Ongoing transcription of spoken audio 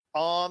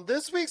On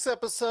this week's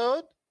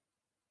episode,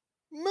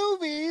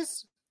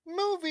 movies,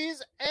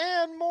 movies,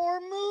 and more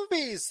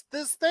movies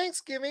this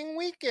Thanksgiving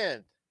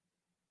weekend.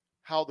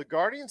 How the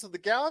Guardians of the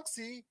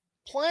Galaxy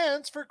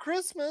plans for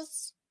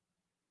Christmas,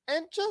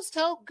 and just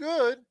how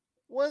good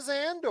was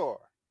Andor.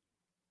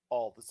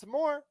 All this and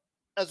more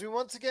as we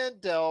once again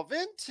delve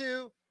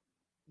into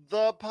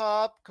the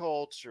pop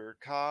culture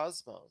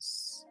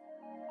cosmos.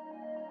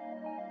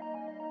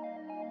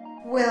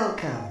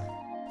 Welcome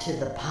to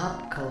the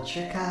Pop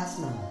Culture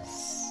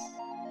Cosmos.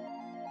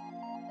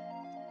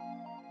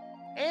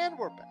 And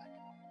we're back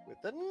with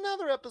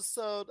another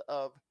episode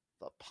of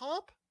the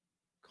Pop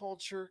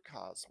Culture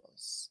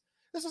Cosmos.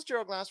 This is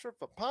Gerald Glassford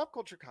from Pop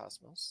Culture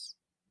Cosmos,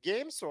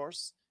 Game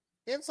Source,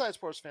 Inside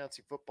Sports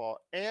Fantasy Football,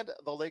 and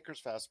the Lakers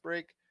Fast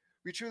Break.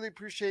 We truly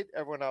appreciate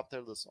everyone out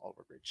there listening to all of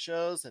our great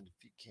shows, and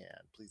if you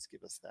can, please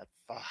give us that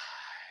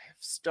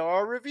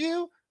 5-star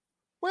review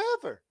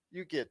wherever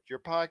you get your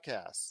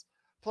podcasts.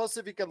 Plus,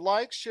 if you can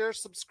like, share,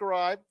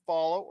 subscribe,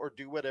 follow, or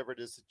do whatever it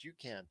is that you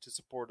can to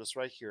support us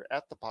right here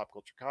at the Pop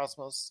Culture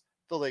Cosmos,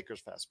 the Lakers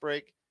Fast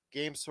Break,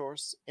 Game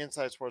Source,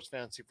 Inside Sports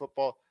Fantasy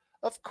Football.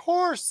 Of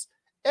course,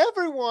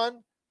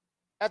 everyone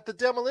at the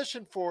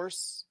Demolition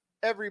Force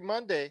every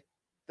Monday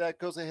that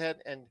goes ahead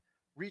and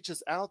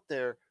reaches out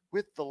there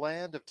with the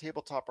land of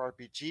tabletop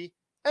RPG.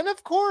 And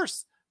of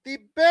course, the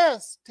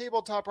best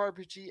tabletop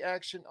RPG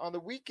action on the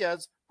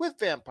weekends with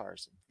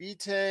Vampires and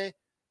Vitae.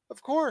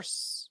 Of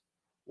course,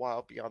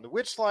 Wild Beyond the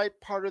Witchlight,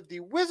 part of the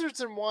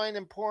Wizards and Wine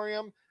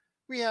Emporium,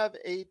 we have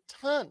a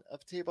ton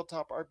of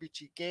tabletop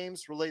RPG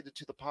games related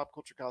to the Pop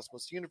Culture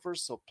Cosmos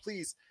universe. So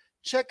please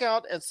check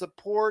out and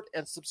support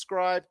and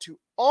subscribe to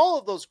all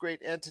of those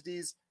great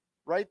entities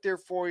right there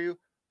for you.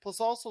 Plus,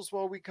 also as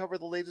well, we cover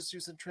the latest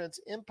news and trends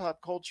in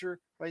pop culture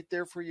right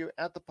there for you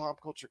at the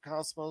Pop Culture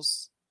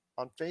Cosmos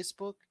on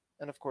Facebook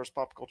and, of course,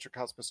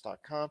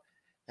 popculturecosmos.com.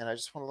 And I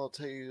just want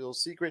to tell you a little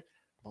secret.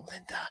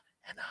 Melinda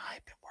and I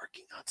have been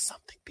working on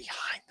something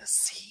behind the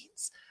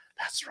scenes.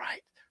 That's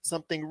right.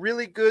 Something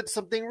really good,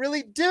 something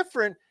really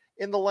different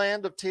in the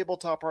land of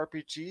tabletop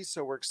RPG.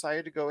 So we're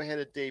excited to go ahead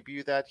and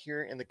debut that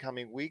here in the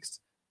coming weeks.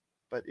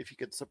 But if you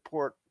could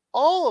support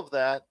all of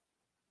that,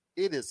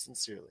 it is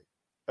sincerely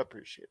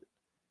appreciated.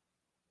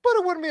 But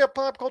it wouldn't be a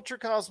Pop Culture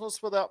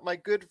Cosmos without my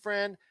good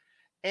friend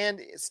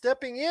and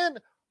stepping in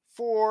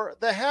for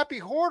the Happy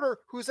Hoarder,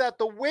 who's at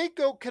the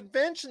Waco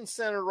Convention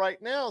Center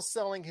right now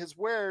selling his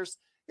wares,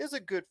 is a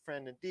good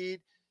friend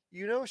indeed.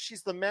 You know,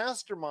 she's the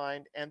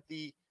mastermind and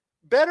the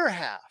better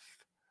half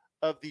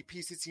of the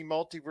PCC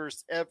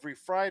Multiverse every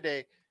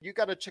Friday. You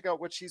got to check out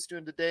what she's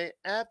doing today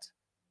at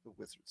the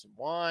Wizards and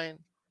Wine,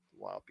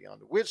 Wild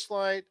Beyond the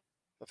Witchlight,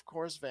 of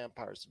course,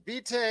 Vampires and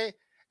Vitae,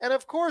 and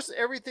of course,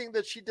 everything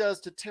that she does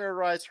to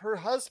terrorize her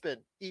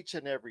husband each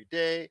and every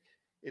day.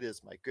 It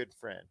is my good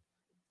friend.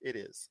 It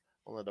is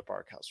Melinda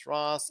Barkhouse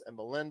Ross. And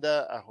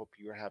Melinda, I hope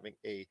you are having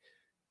a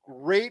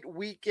great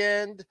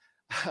weekend.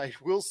 I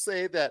will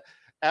say that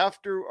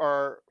after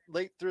our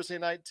late Thursday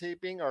night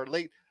taping,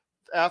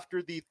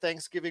 after the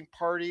Thanksgiving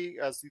party,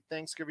 as the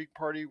Thanksgiving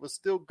party was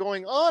still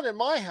going on in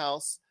my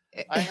house,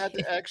 I had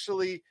to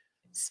actually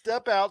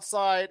step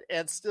outside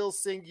and still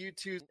sing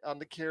U2 on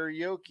the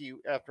karaoke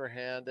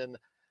afterhand. And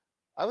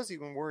I was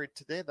even worried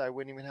today that I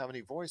wouldn't even have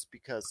any voice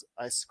because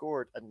I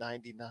scored a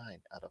 99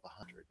 out of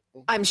 100.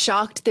 I'm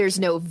shocked there's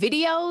no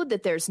video,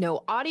 that there's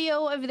no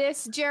audio of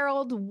this,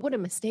 Gerald. What a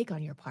mistake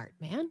on your part,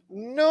 man.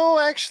 No,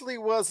 actually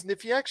wasn't.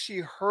 If you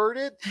actually heard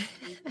it,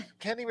 you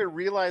can't even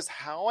realize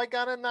how I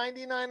got a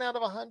 99 out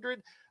of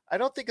 100. I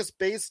don't think it's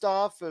based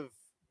off of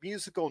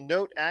musical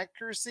note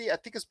accuracy. I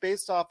think it's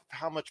based off of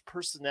how much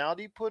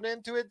personality put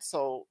into it.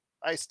 So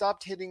I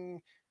stopped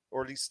hitting,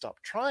 or at least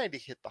stopped trying to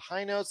hit the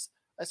high notes.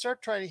 I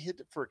started trying to hit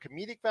it for a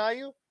comedic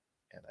value,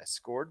 and I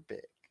scored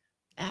big.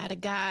 Atta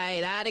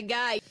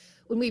guy.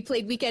 When we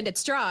played Weekend at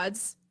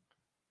Strahd's,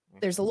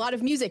 there's a lot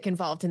of music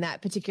involved in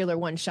that particular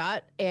one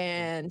shot,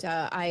 and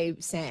I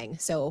sang.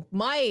 So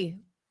my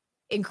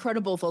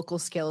incredible vocal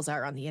skills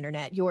are on the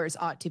internet. Yours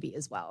ought to be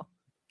as well.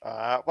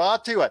 Well, I'll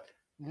tell you what.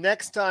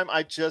 Next time,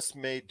 I just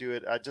may do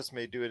it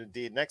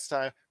indeed. Next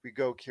time we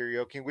go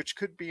karaoke, which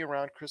could be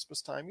around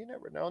Christmas time. You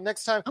never know.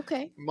 Next time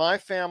my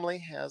family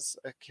has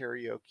a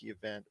karaoke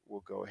event,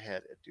 we'll go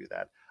ahead and do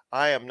that.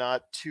 I am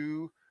not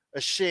too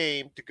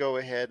ashamed to go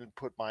ahead and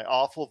put my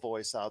awful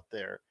voice out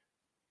there,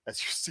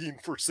 as you've seen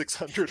for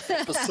 600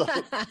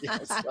 episodes.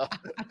 Yes,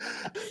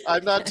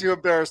 I'm not too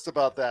embarrassed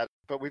about that.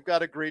 But we've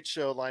got a great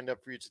show lined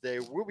up for you today.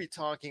 We'll be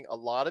talking a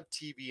lot of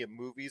TV and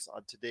movies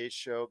on today's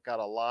show. Got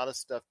a lot of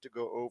stuff to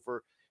go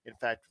over. In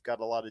fact, we've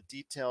got a lot of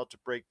detail to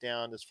break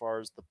down as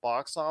far as the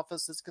box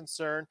office is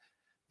concerned.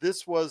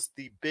 This was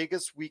the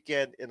biggest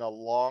weekend in a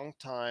long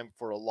time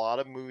for a lot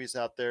of movies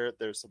out there.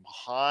 There's some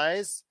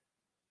highs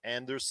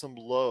and there's some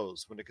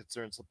lows when it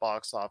concerns the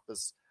box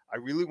office. I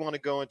really want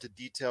to go into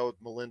detail with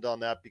Melinda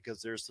on that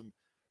because there's some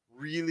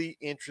really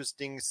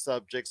interesting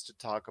subjects to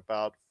talk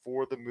about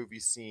for the movie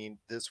scene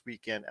this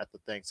weekend at the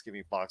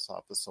Thanksgiving box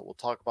office. So we'll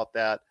talk about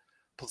that.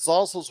 Plus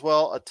also as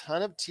well, a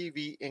ton of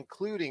TV,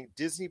 including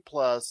Disney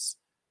Plus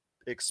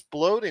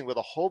exploding with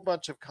a whole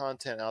bunch of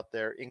content out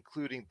there,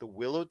 including the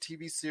Willow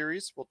TV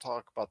series. We'll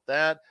talk about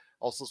that.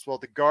 Also, as well,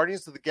 the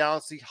Guardians of the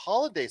Galaxy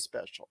holiday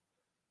special.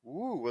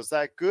 Ooh, was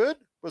that good?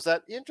 Was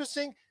that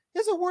interesting?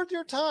 Is it worth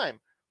your time?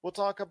 We'll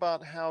talk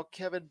about how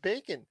Kevin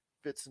Bacon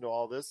fits into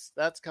all this.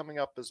 That's coming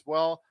up as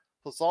well.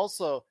 Plus,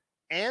 also,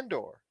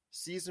 Andor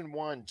season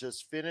 1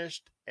 just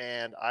finished,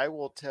 and I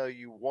will tell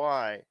you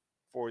why,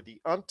 for the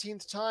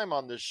umpteenth time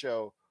on this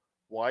show,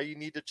 why you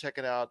need to check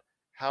it out,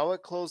 how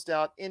it closed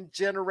out in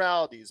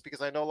generalities,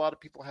 because I know a lot of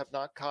people have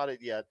not caught it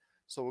yet.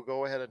 So we'll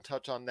go ahead and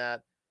touch on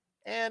that.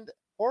 And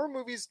horror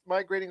movies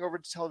migrating over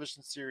to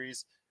television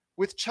series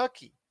with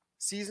Chucky,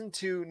 season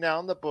 2 now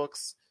in the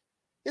books.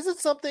 Is it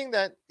something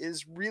that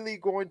is really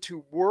going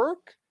to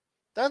work?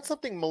 That's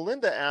something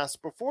Melinda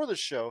asked before the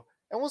show,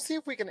 and we'll see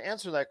if we can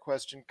answer that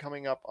question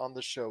coming up on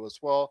the show as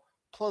well.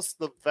 Plus,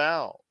 The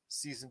Vow,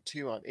 season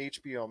 2 on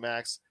HBO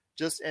Max,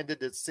 just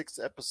ended its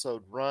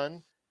 6-episode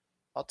run.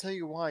 I'll tell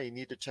you why you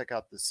need to check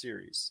out the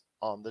series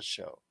on the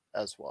show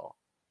as well.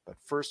 But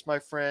first, my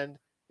friend,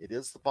 it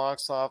is the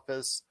box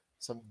office.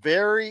 Some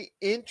very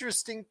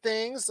interesting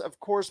things. Of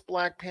course,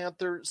 Black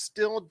Panther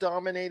still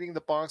dominating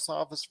the box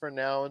office for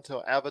now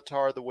until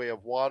Avatar: The Way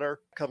of Water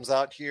comes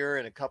out here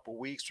in a couple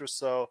weeks or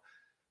so.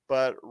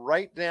 But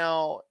right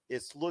now,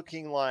 it's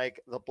looking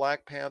like the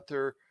Black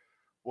Panther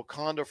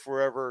Wakanda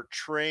Forever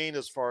train,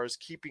 as far as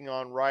keeping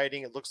on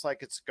riding, it looks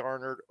like it's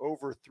garnered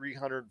over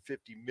 $350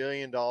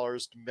 million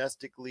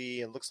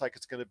domestically, and looks like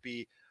it's going to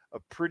be a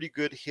pretty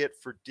good hit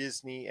for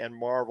Disney and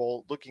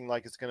Marvel, looking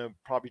like it's going to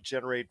probably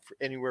generate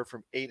anywhere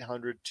from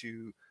 $800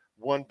 to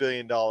 $1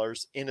 billion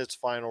in its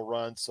final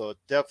run. So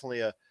definitely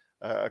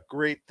a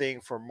great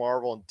thing for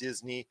Marvel and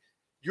Disney.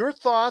 Your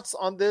thoughts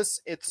on this?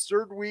 It's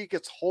third week,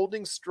 it's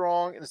holding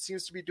strong, and it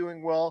seems to be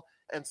doing well.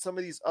 And some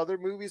of these other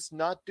movies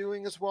not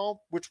doing as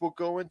well, which we'll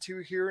go into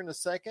here in a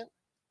second.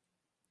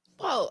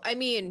 Well, I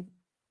mean,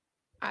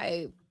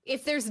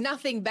 if there's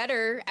nothing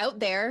better out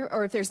there,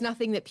 or if there's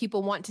nothing that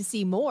people want to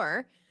see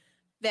more,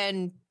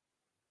 then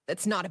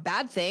that's not a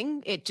bad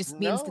thing. It just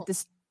means that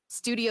the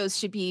studios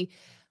should be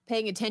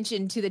paying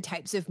attention to the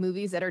types of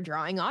movies that are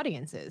drawing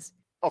audiences.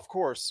 Of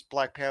course,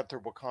 Black Panther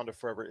Wakanda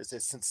Forever is a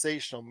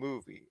sensational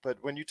movie. But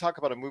when you talk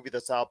about a movie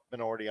that's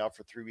been already out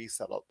for 3 weeks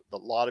that a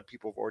lot of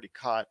people have already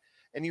caught,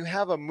 and you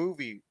have a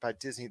movie by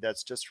Disney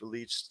that's just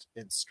released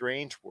in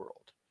Strange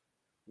World,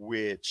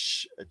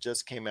 which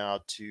just came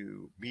out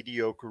to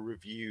mediocre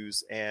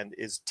reviews and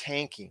is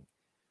tanking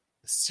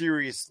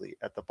seriously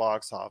at the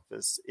box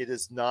office. It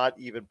is not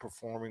even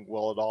performing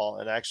well at all,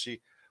 and actually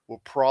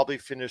will probably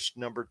finish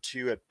number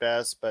 2 at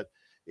best, but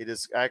it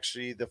is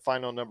actually, the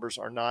final numbers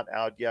are not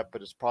out yet,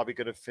 but it's probably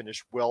going to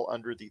finish well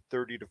under the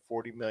 $30 to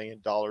 $40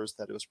 million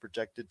that it was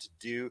projected to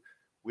do,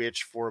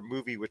 which for a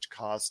movie which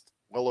cost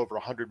well over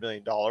 $100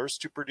 million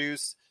to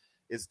produce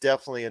is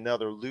definitely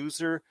another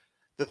loser.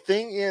 The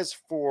thing is,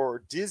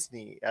 for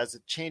Disney, as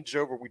it changed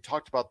over, we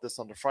talked about this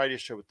on the Friday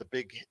show with the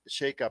big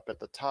shakeup at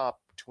the top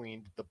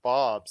between the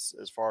Bobs,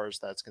 as far as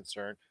that's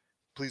concerned.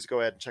 Please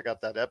go ahead and check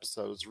out that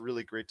episode. It was a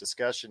really great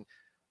discussion.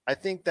 I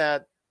think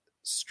that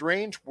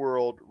Strange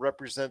World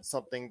represents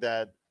something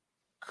that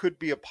could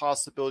be a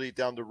possibility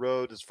down the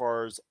road, as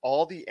far as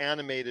all the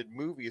animated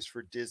movies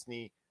for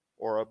Disney,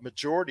 or a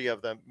majority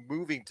of them,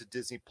 moving to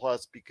Disney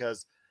Plus,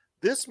 because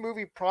this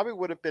movie probably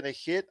would have been a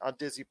hit on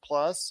Disney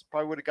Plus,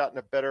 probably would have gotten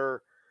a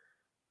better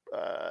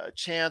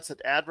chance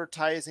at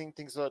advertising,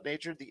 things of that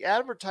nature. The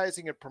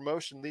advertising and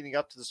promotion leading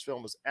up to this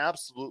film was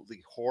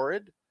absolutely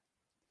horrid.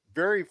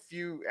 Very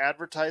few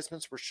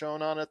advertisements were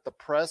shown on it. The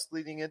press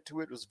leading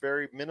into it was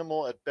very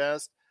minimal at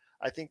best.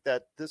 I think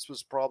that this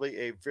was probably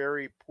a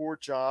very poor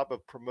job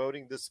of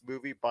promoting this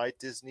movie by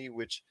Disney,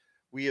 which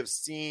we have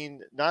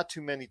seen not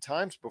too many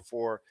times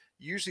before.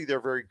 Usually they're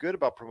very good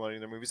about promoting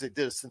their movies. They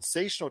did a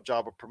sensational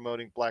job of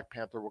promoting Black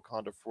Panther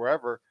Wakanda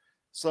Forever.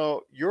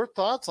 So your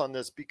thoughts on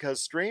this,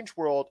 because Strange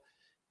World,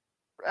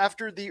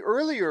 after the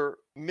earlier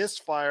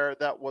misfire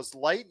that was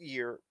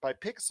Lightyear by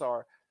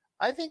Pixar,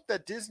 I think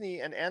that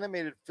Disney and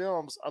animated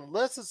films,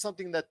 unless it's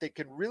something that they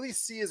can really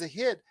see as a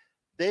hit,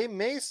 they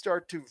may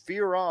start to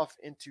veer off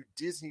into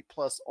Disney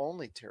Plus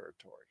only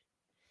territory.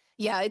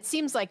 Yeah, it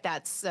seems like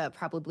that's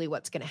probably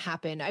what's going to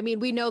happen. I mean,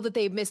 we know that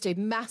they've missed a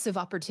massive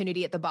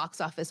opportunity at the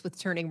box office with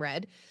Turning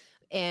Red,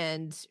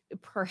 and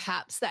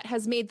perhaps that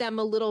has made them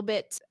a little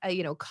bit,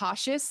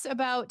 cautious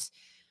about.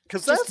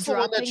 Because that's the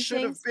one that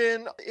should have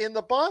been in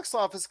the box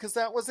office, because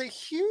that was a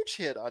huge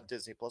hit on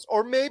Disney Plus.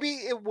 Or maybe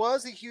it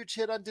was a huge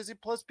hit on Disney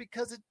Plus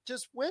because it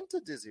just went to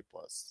Disney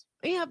Plus.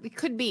 Yeah, it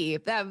could be.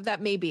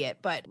 That may be it.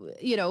 But,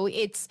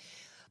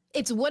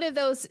 it's one of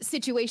those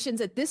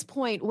situations at this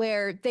point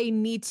where they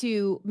need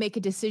to make a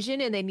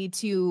decision, and they need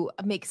to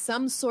make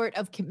some sort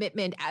of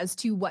commitment as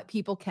to what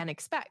people can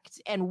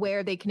expect and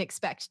where they can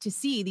expect to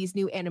see these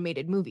new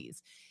animated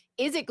movies.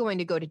 Is it going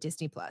to go to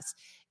Disney Plus?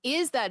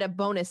 Is that a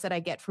bonus that I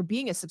get for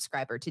being a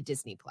subscriber to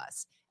Disney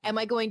Plus? Am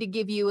I going to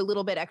give you a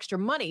little bit extra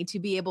money to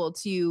be able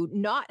to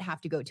not have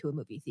to go to a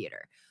movie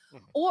theater?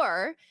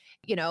 Or,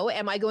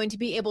 am I going to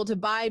be able to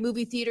buy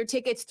movie theater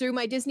tickets through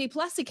my Disney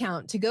Plus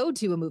account to go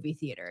to a movie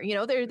theater?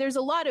 There's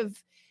a lot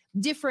of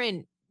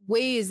different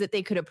ways that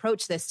they could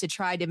approach this to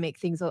try to make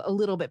things a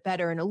little bit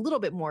better and a little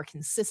bit more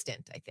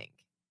consistent, I think.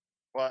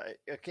 Well,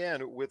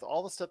 again, with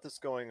all the stuff that's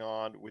going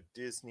on with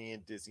Disney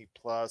and Disney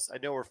Plus, I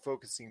know we're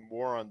focusing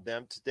more on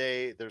them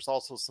today. There's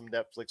also some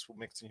Netflix we'll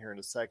mix in here in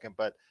a second.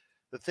 But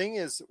the thing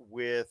is,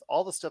 with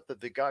all the stuff that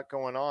they got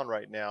going on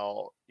right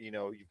now,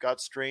 you've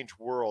got Strange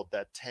World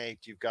that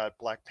tanked. You've got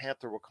Black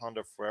Panther,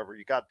 Wakanda Forever.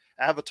 You got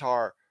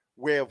Avatar,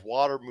 Way of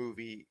Water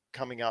movie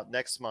coming out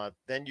next month.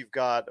 Then you've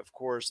got, of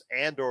course,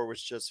 Andor,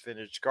 which just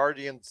finished,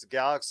 Guardians of the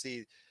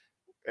Galaxy,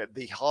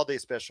 the holiday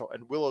special,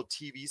 and Willow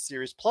TV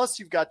series. Plus,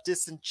 you've got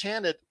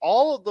Disenchanted.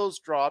 All of those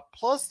dropped,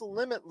 plus the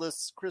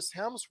Limitless Chris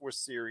Hemsworth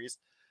series.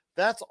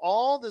 That's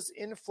all this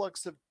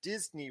influx of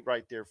Disney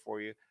right there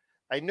for you.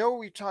 I know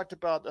we talked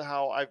about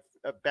how I've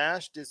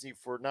bashed Disney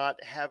for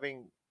not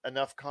having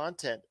enough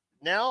content.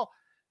 Now,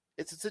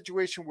 it's a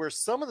situation where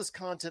some of this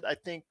content, I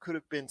think, could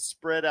have been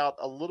spread out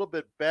a little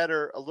bit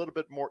better, a little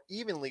bit more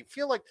evenly.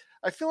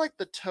 I feel like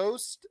the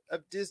toast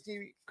of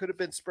Disney could have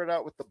been spread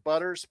out with the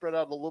butter, spread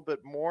out a little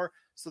bit more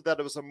so that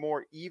it was a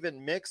more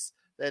even mix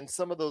than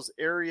some of those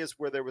areas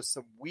where there was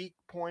some weak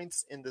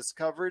points in this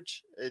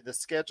coverage, in the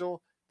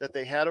schedule that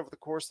they had over the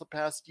course of the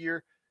past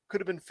year could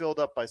have been filled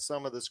up by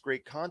some of this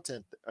great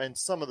content and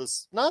some of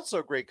this not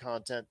so great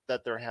content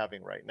that they're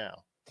having right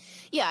now.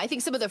 Yeah, I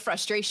think some of the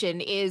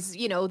frustration is,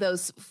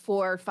 those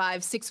 4,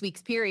 5, 6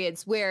 weeks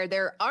periods where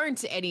there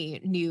aren't any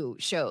new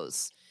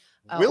shows.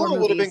 Willow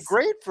would have been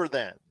great for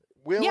them.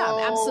 Willow,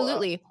 yeah,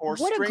 absolutely. Or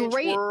Strange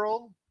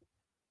World.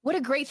 What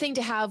a great thing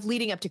to have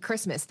leading up to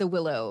Christmas, the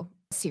Willow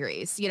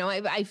series.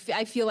 I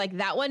feel like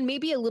that one may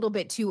be a little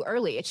bit too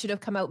early. It should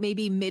have come out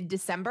maybe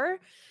mid-December.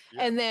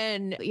 Yeah. And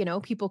then,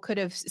 people could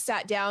have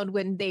sat down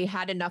when they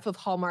had enough of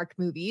Hallmark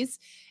movies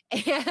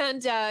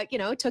and,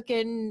 took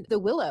in the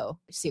Willow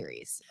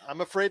series.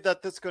 I'm afraid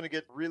that that's going to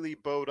get really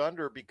bowed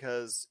under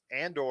because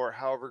Andor,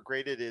 however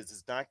great it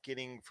is not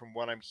getting, from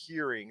what I'm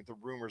hearing, the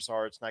rumors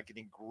are it's not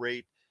getting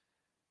great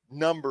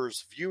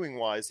numbers viewing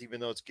wise,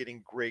 even though it's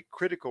getting great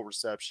critical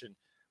reception.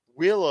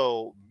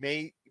 Willow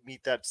may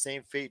meet that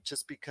same fate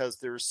just because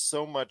there's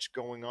so much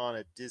going on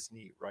at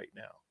Disney right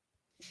now.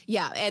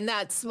 Yeah. And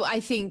that's,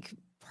 I think,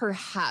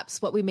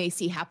 perhaps what we may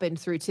see happen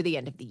through to the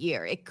end of the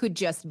year. It could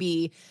just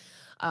be,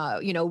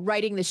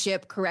 righting the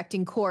ship,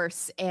 correcting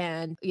course,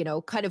 and,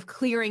 kind of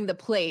clearing the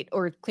plate,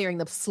 or clearing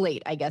the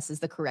slate, I guess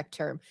is the correct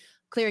term,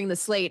 clearing the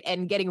slate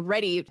and getting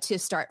ready to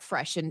start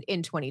fresh in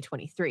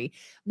 2023.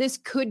 This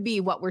could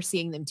be what we're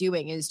seeing them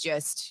doing, is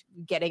just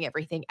getting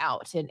everything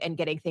out and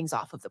getting things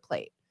off of the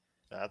plate.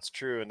 That's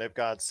true. And they've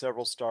got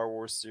several Star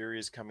Wars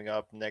series coming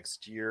up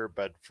next year.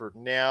 But for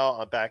now,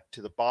 I'm back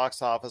to the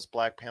box office.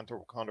 Black Panther,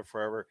 Wakanda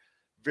Forever.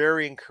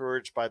 Very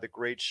encouraged by the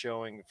great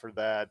showing for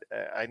that.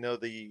 I know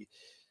the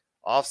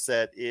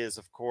offset is,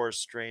 of course,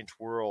 Strange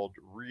World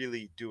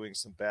really doing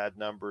some bad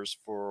numbers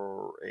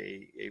for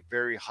a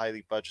very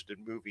highly budgeted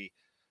movie.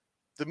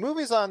 The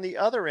movies on the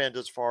other end,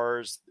 as far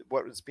as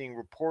what is being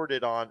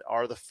reported on,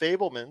 are The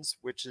Fabelmans,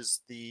 which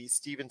is the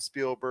Steven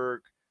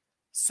Spielberg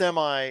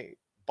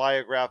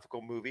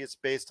semi-biographical movie. It's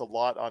based a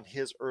lot on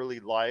his early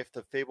life.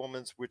 The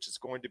Fabelmans, which is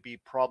going to be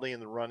probably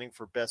in the running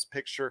for Best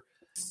Picture.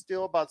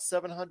 Still about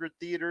 700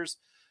 theaters.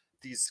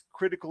 These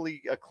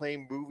critically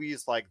acclaimed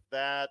movies like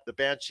that, The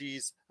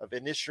Banshees of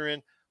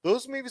Inisherin,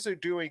 those movies are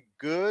doing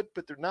good,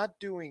 but they're not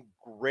doing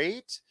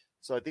great.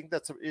 So I think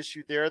that's an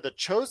issue there. The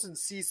Chosen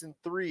Season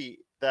 3,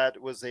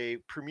 that was a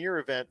premiere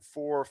event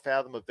for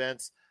Fathom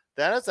Events,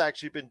 that has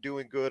actually been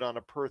doing good on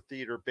a per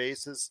theater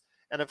basis.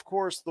 And of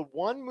course, the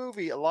one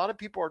movie a lot of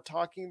people are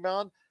talking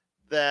about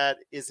that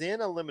is in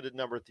a limited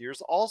number of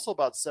theaters, also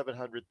about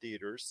 700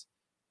 theaters,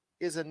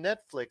 is a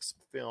Netflix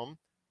film.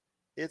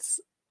 It's,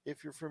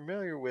 if you're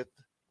familiar with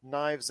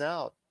Knives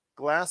Out,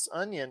 Glass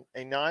Onion,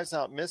 a Knives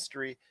Out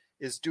mystery,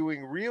 is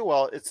doing real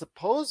well. It's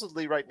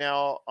supposedly right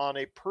now on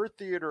a per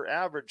theater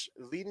average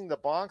leading the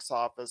box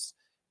office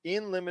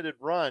in limited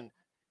run.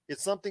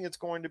 It's something that's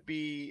going to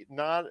be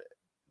not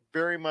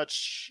very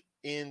much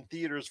in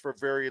theaters for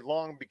very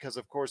long because,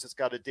 of course, it's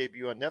got a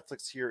debut on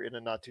Netflix here in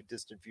a not too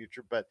distant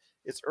future, but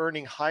it's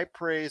earning high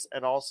praise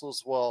and also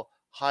as well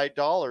high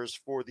dollars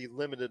for the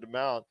limited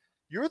amount.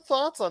 Your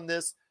thoughts on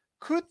this?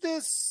 Could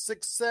this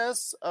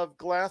success of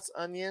Glass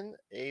Onion,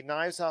 a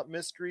Knives Out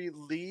mystery,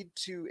 lead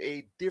to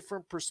a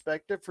different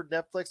perspective for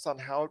Netflix on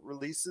how it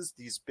releases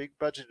these big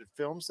budgeted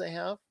films they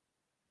have?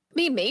 I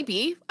mean,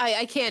 maybe.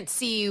 I can't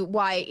see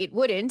why it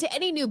wouldn't.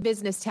 Any new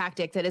business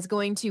tactic that is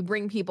going to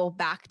bring people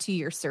back to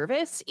your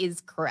service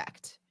is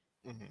correct.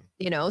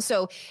 Mm-hmm.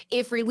 So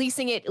if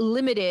releasing it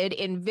limited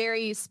in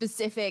very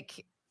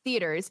specific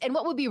theaters, and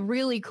what would be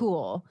really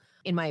cool,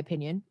 in my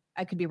opinion,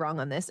 I could be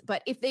wrong on this,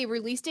 but if they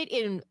released it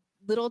in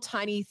little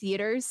tiny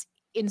theaters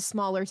in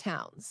smaller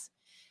towns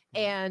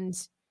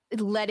and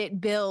let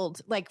it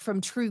build like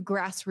from true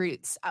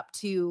grassroots up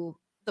to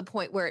the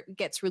point where it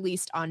gets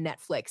released on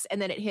Netflix,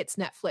 and then it hits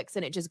Netflix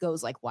and it just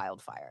goes like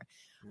wildfire.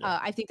 Yeah.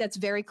 I think that's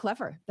very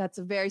clever. That's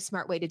a very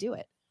smart way to do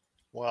it.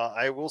 Well,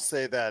 I will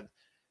say that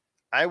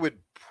I would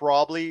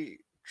probably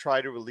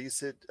try to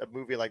release a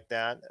movie like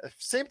that.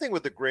 Same thing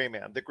with The Gray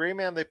Man. The Gray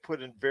Man, they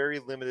put in very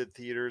limited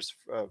theaters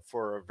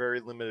for a very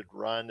limited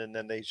run, and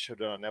then they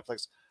showed it on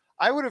Netflix.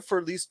 I would have for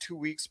at least 2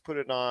 weeks put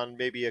it on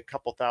maybe a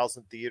couple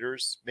thousand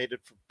theaters, made it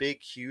for big,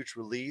 huge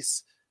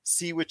release,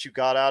 see what you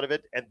got out of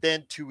it, and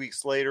then 2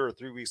 weeks later or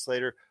 3 weeks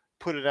later,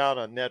 put it out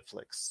on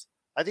Netflix.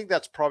 I think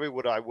that's probably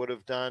what I would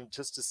have done,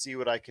 just to see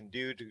what I can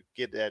do to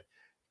get that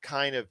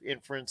kind of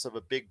inference of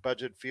a big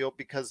budget feel,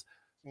 because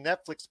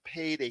Netflix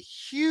paid a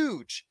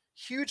huge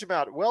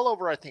amount, well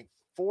over, I think,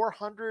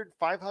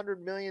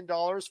 $500 million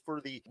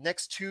for the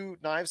next 2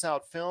 Knives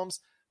Out films.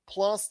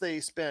 Plus they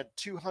spent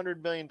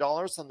 $200 million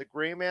on The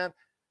Gray Man.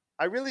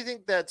 I really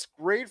think that's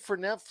great for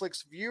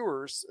Netflix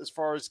viewers as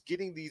far as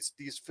getting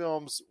these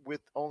films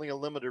with only a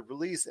limited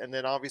release, and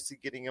then obviously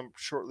getting them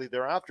shortly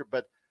thereafter.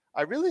 But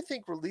I really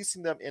think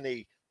releasing them in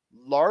a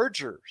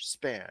larger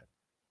span,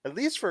 at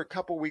least for a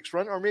couple weeks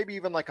run, or maybe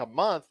even like a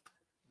month,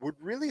 would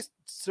really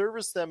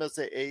service them as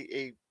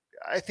I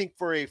think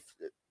for a,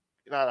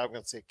 not I'm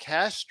going to say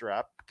cash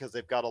strap, because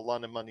they've got a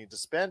lot of money to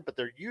spend, but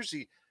they're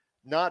usually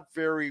not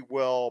very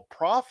well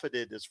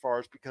profited as far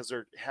as, because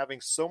they're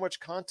having so much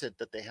content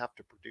that they have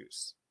to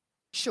produce.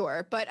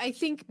 Sure, but I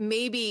think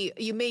maybe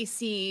you may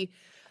see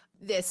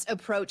this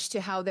approach to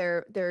how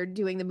they're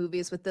doing the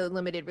movies with the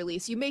limited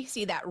release. You may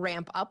see that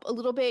ramp up a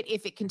little bit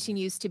if it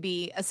continues to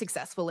be a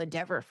successful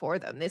endeavor for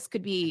them. This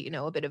could be,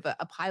 a bit of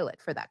a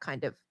pilot for that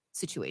kind of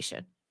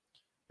situation.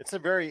 It's a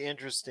very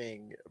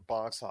interesting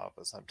box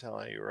office, I'm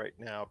telling you right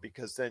now,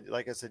 because then,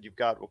 like I said, you've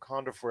got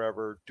Wakanda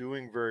Forever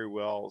doing very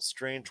well.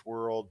 Strange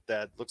World,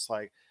 that looks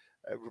like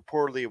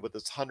reportedly with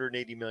its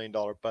 $180 million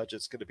budget,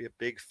 it's going to be a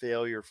big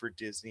failure for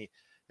Disney.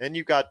 Then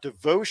you've got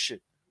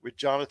Devotion with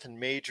Jonathan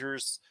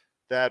Majors,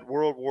 that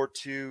World War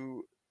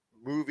II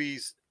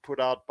movies put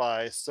out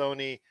by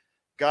Sony.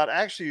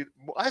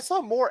 I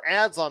saw more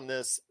ads on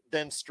this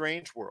than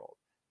Strange World.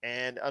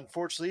 And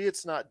unfortunately,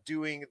 it's not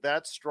doing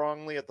that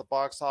strongly at the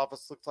box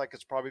office. Looks like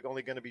it's probably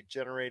only going to be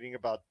generating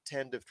about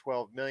 10 to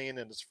 12 million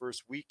in its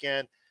first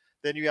weekend.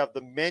 Then you have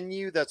The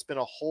Menu, that's been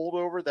a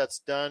holdover, that's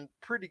done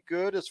pretty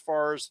good as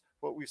far as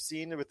what we've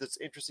seen with this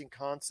interesting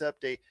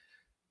concept. A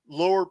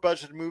lower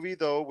budget movie,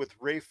 though, with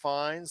Ralph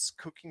Fiennes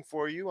cooking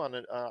for you on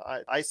an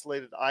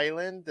isolated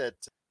island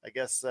that I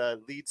guess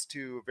leads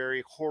to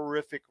very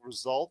horrific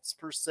results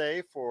per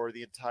se for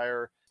the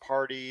entire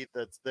party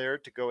that's there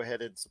to go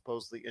ahead and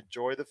supposedly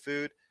enjoy the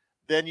food.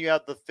 Then you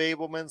have The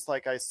Fabelmans,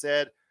 like I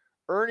said,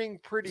 earning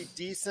pretty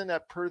decent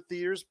at per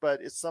theaters,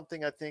 but it's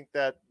something I think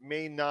that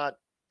may not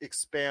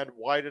expand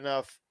wide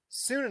enough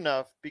soon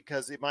enough,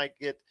 because it might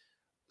get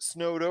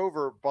snowed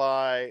over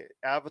by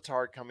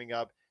Avatar coming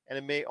up, and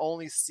it may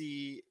only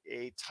see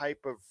a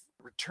type of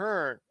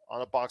return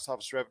on a box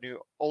office revenue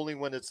only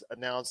when it's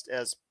announced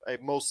as a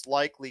most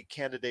likely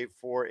candidate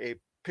for a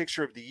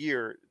picture of the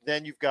year.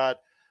 Then you've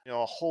got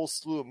a whole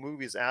slew of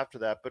movies after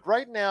that. But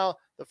right now,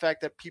 the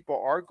fact that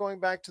people are going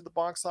back to the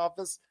box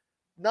office,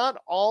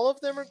 not all of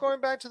them are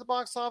going back to the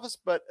box office,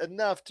 but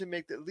enough to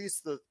make at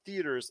least the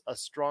theaters a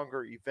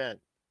stronger event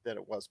than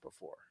it was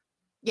before.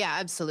 Yeah,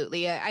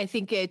 absolutely. I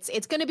think it's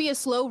going to be a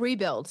slow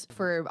rebuild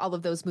for all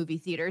of those movie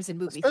theaters and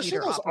movie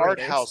theater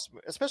operators.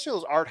 Especially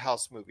those art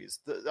house movies.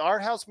 The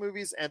art house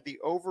movies and the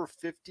over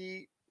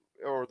 50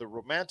 or the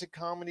romantic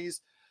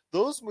comedies,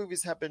 those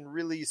movies have been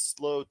really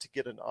slow to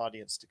get an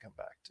audience to come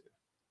back to.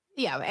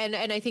 Yeah,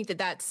 and I think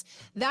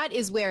that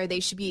is where they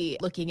should be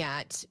looking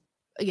at,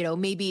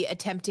 maybe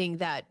attempting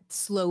that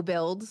slow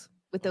build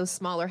with those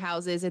smaller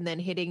houses, and then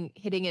hitting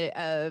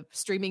a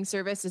streaming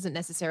service. Doesn't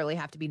necessarily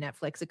have to be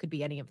Netflix. It could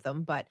be any of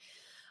them, but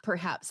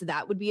perhaps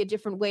that would be a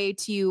different way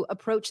to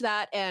approach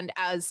that. And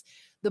as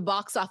the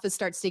box office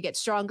starts to get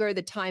stronger,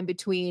 the time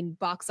between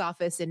box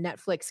office and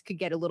Netflix could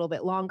get a little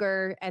bit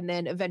longer. And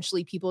then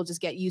eventually people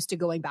just get used to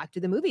going back to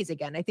the movies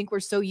again. I think we're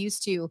so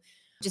used to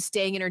just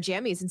staying in our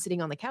jammies and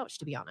sitting on the couch,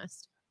 to be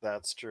honest.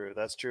 That's true.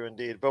 That's true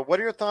indeed. But what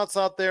are your thoughts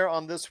out there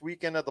on this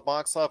weekend at the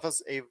box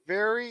office? A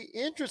very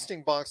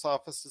interesting box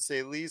office, to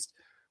say the least,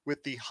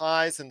 with the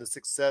highs and the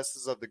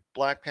successes of the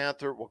Black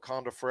Panther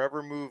Wakanda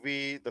Forever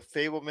movie, The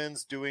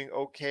Fabelmans doing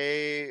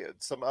okay,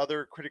 some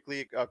other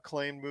critically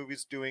acclaimed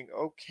movies doing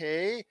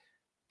okay,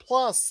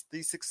 plus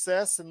the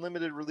success and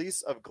limited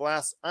release of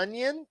Glass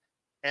Onion,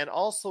 and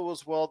also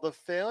as well the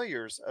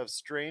failures of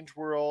Strange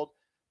World,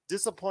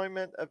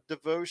 disappointment of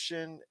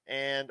Devotion,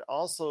 and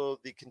also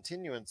the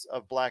continuance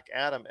of Black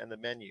Adam and The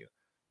Menu.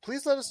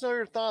 Please let us know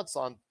your thoughts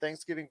on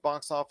Thanksgiving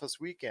box office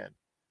weekend.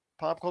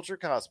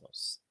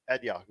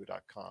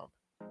 popculturecosmos@yahoo.com.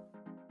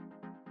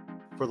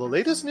 For the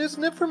latest news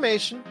and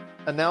information,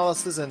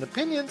 analysis and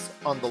opinions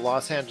on the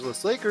Los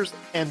Angeles Lakers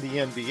and the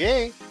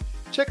NBA,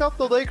 check out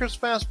the Lakers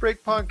Fast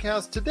Break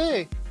podcast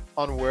today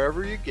on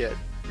wherever you get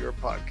your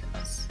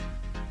podcasts.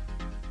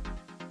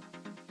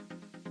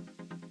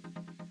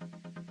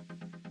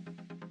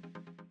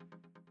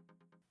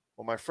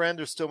 my friend,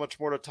 there's still much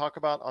more to talk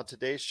about on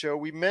today's show.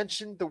 We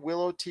mentioned the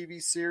Willow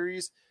TV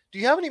series. Do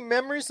you have any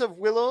memories of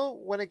Willow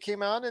when it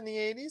came out in the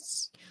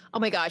 80s? Oh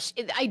my gosh,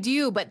 I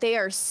do, but they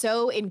are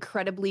so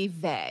incredibly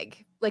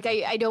vague. Like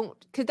I don't,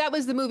 because that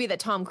was the movie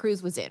that Tom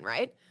Cruise was in,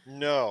 right?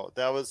 No,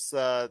 that was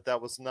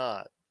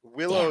not.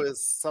 Willow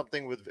is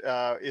something with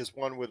is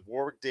one with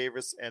Warwick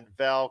Davis and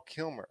Val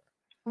Kilmer.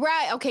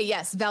 Right. Okay.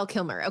 Yes, Val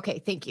Kilmer. Okay.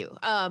 Thank you.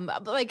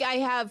 Like I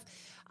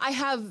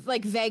have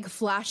like vague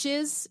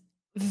flashes,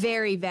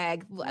 very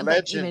vague.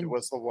 Legend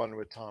was the one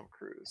with Tom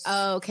Cruise.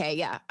 Oh, okay.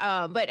 Yeah.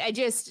 But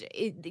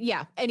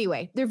yeah.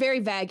 Anyway, they're very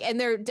vague, and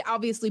they're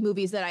obviously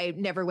movies that I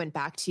never went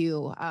back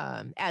to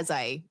as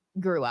I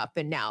grew up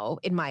and now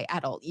in my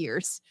adult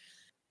years.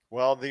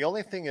 Well, the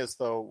only thing is,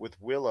 though, with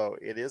Willow,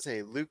 it is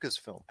a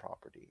Lucasfilm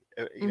property.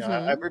 You know,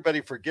 Mhm.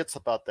 everybody forgets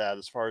about that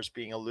as far as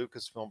being a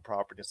Lucasfilm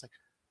property. It's like,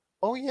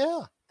 oh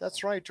yeah,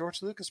 that's right.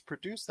 George Lucas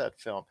produced that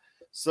film.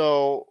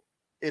 So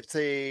it's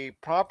a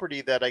property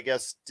that I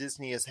guess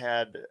Disney has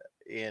had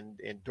in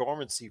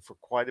dormancy for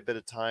quite a bit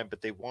of time,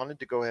 but they wanted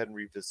to go ahead and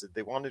revisit.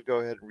 They wanted to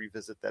go ahead and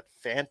revisit that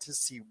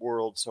fantasy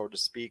world, so to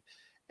speak.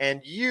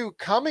 And you,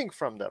 coming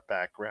from that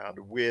background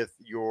with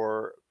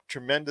your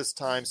tremendous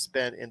time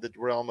spent in the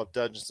realm of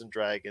Dungeons and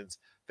Dragons,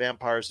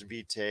 Vampires and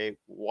Vitae,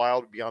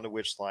 Wild Beyond the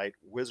Witchlight,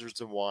 Wizards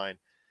and Wine,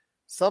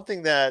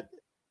 something that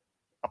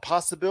a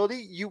possibility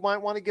you might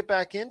want to get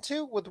back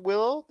into with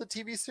Willow, the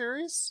TV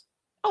series?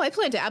 Oh, I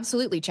plan to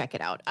absolutely check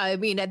it out. I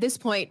mean, at this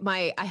point,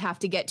 I have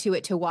to get to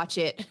it to watch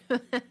it.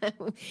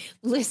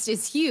 List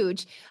is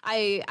huge.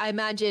 I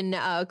imagine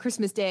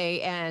Christmas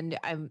Day, and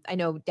I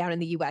know down in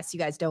the US, you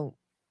guys don't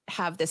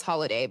have this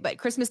holiday, but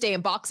Christmas Day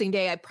and Boxing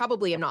Day, I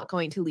probably am not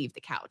going to leave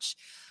the couch,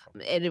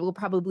 and it will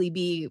probably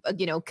be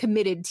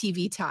committed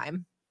TV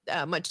time,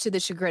 much to the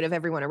chagrin of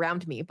everyone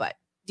around me. But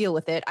deal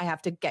with it. I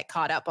have to get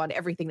caught up on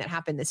everything that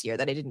happened this year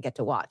that I didn't get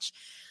to watch.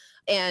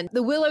 And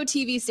the Willow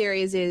TV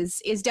series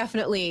is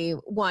definitely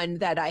one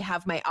that I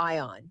have my eye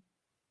on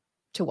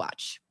to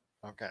watch.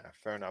 Okay,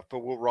 fair enough. But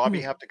will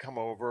Robbie have to come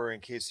over in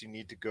case you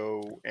need to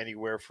go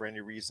anywhere for any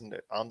reason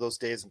on those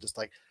days and just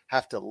like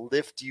have to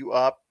lift you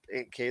up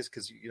in case,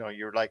 because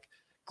you're like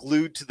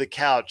glued to the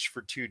couch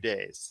for 2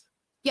 days?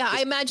 Yeah,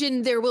 I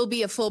imagine there will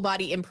be a full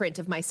body imprint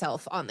of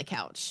myself on the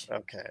couch.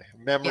 Okay,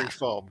 memory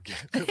foam.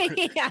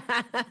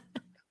 Yeah.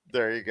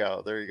 There you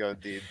go. There you go,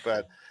 indeed.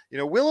 But,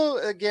 Willow,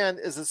 again,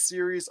 is a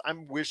series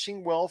I'm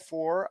wishing well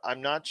for.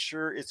 I'm not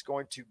sure it's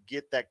going to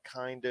get that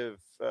kind of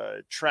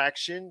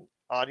traction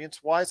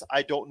audience-wise.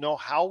 I don't know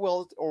how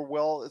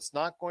well it's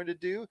not going to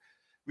do.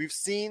 We've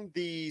seen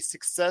the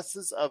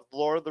successes of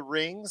Lord of the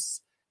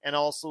Rings and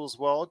also as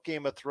well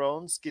Game of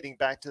Thrones getting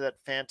back to that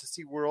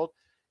fantasy world.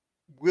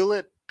 Will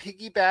it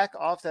piggyback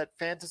off that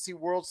fantasy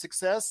world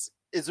success?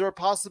 Is there a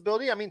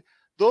possibility? I mean,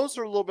 those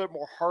are a little bit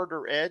more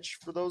harder edge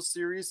for those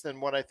series than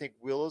what I think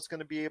Willow's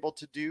going to be able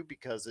to do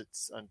because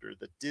it's under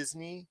the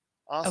Disney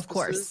auspices. Of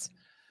course.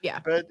 Yeah.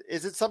 But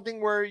is it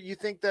something where you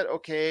think that,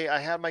 okay, I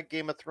have my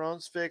Game of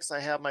Thrones fix, I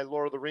have my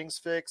Lord of the Rings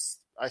fix,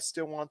 I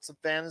still want some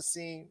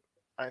fantasy,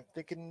 I'm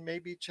thinking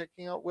maybe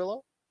checking out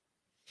Willow?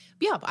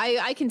 Yeah,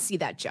 I can see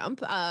that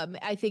jump.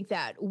 I think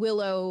that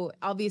Willow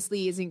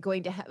obviously isn't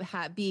going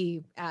to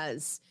be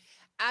as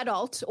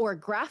adult or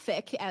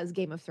graphic as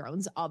Game of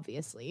Thrones,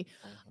 obviously.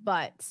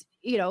 But,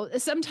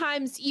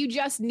 sometimes you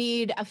just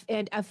need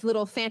a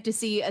little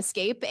fantasy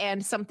escape,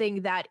 and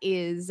something that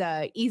is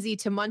easy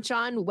to munch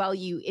on while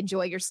you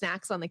enjoy your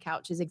snacks on the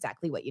couch is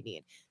exactly what you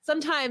need.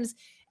 Sometimes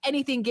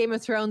anything Game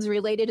of Thrones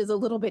related is a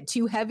little bit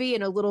too heavy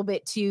and a little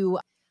bit too,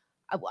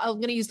 I'm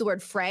going to use the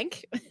word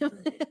frank.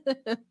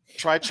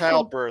 Try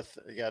childbirth.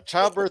 Yeah,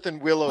 childbirth in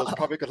Willow is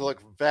probably going to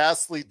look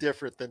vastly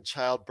different than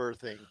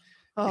childbirthing.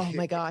 Oh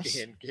my gosh.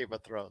 In Game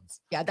of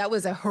Thrones. Yeah, that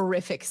was a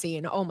horrific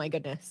scene. Oh my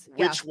goodness.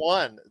 Which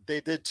one?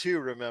 They did two,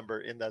 remember,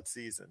 in that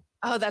season.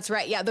 Oh, that's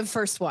right. Yeah, the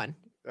first one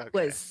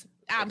was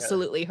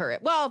absolutely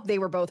horrific. Well, they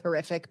were both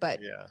horrific, but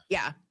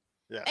yeah.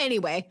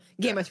 Anyway,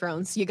 Game of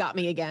Thrones, you got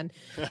me again.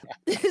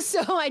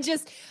 So I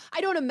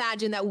don't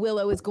imagine that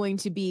Willow is going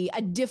to be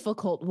a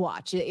difficult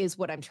watch, is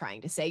what I'm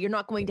trying to say. You're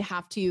not going to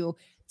have to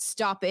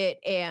stop it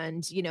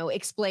and,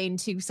 explain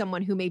to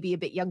someone who may be a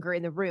bit younger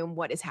in the room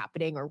what is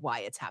happening or why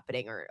it's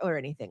happening or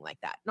anything like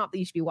that. Not that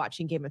you should be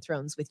watching Game of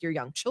Thrones with your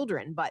young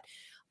children, but,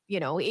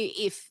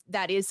 if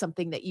that is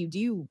something that you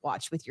do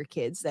watch with your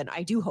kids, then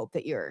I do hope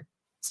that you're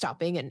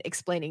stopping and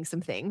explaining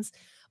some things.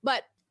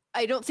 But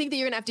I don't think that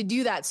you're going to have to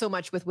do that so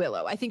much with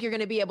Willow. I think you're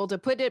going to be able to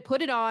put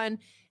it on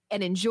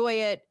and enjoy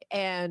it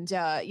and,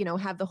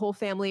 have the whole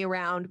family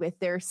around with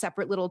their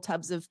separate little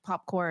tubs of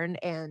popcorn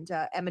and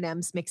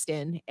M&Ms mixed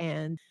in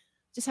and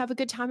just have a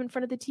good time in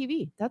front of the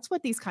TV. That's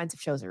what these kinds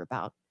of shows are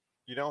about.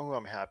 You know who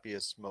I'm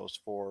happiest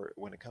most for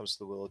when it comes to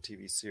the Willow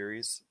TV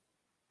series?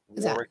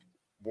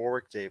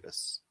 Warwick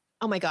Davis.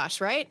 Oh my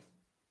gosh, right?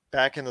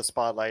 Back in the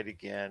spotlight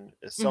again.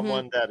 As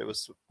someone that it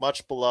was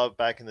much beloved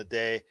back in the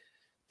day.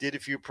 Did a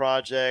few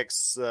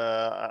projects,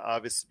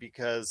 obviously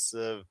because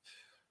of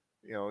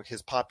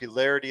his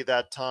popularity at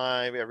that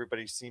time.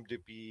 Everybody seemed to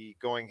be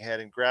going ahead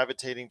and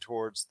gravitating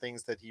towards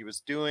things that he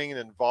was doing and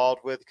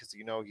involved with, because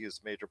he was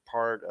a major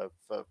part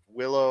of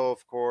Willow,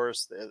 of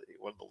course,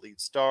 one of the lead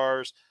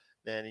stars.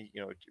 Then he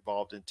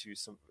evolved into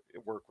some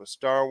work with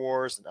Star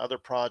Wars and other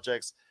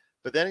projects,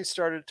 but then he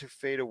started to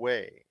fade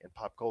away in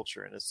pop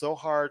culture. And it's so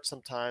hard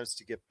sometimes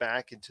to get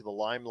back into the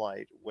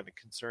limelight when it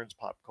concerns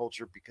pop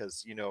culture,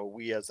 because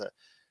we as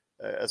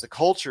a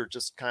culture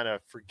just kind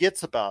of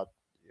forgets about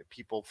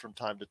people from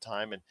time to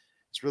time, and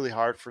it's really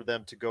hard for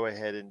them to go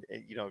ahead and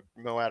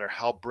no matter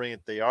how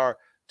brilliant they are,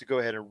 to go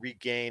ahead and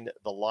regain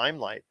the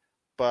limelight.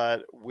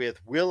 But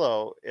with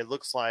Willow, it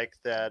looks like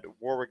that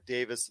Warwick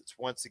Davis is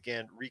once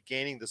again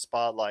regaining the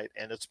spotlight,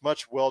 and it's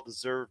much well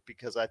deserved,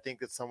 because I think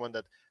it's an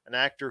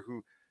actor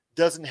who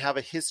doesn't have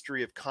a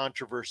history of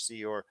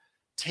controversy or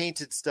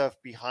tainted stuff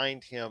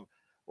behind him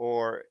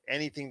or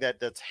anything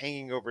that's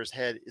hanging over his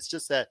head. It's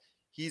just that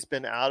he's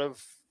been out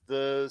of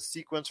the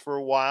sequence for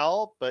a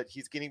while, but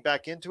he's getting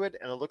back into it,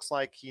 and it looks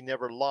like he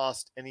never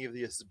lost any of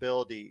his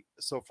ability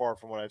so far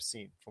from what I've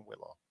seen from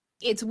Willow.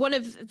 It's one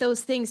of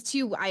those things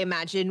too, I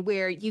imagine,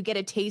 where you get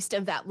a taste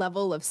of that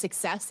level of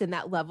success and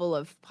that level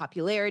of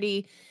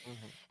popularity,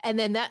 and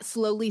then that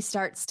slowly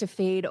starts to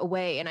fade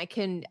away. And I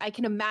can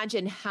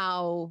imagine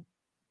how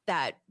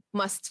that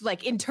must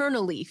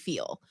internally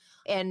feel,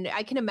 and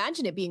I can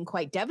imagine it being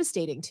quite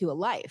devastating to a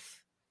life.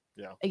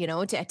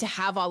 Yeah. To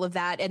have all of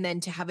that and then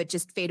to have it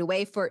just fade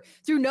away through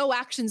no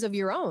actions of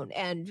your own,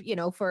 and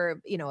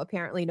for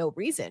apparently no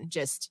reason.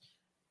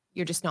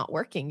 You're just not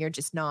working. You're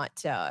just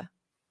not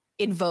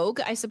in vogue,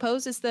 I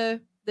suppose is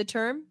the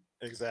term.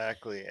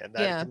 Exactly. And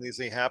that can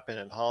easily happen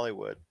in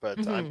Hollywood,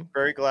 but I'm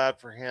very glad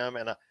for him.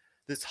 And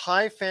this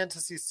high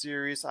fantasy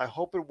series, I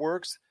hope it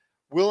works.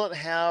 Will it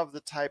have the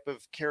type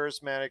of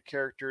charismatic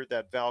character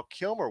that Val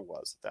Kilmer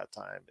was at that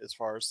time, as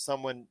far as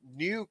someone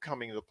new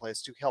coming to the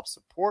place to help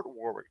support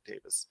Warwick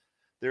Davis?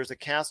 There's a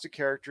cast of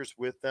characters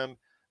with them.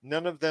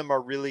 None of them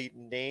are really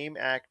name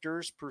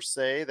actors per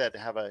se that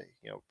have a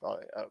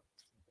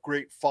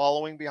great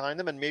following behind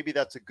them, and maybe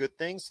that's a good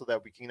thing, so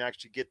that we can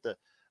actually get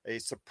a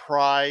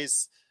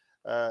surprise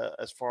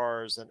as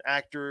far as an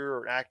actor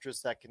or actress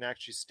that can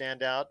actually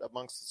stand out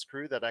amongst this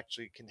crew, that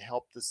actually can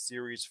help the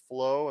series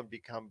flow and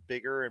become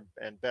bigger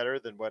and better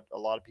than what a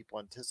lot of people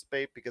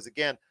anticipate. Because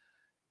again,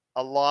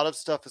 a lot of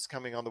stuff is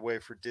coming on the way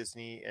for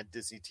Disney and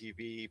Disney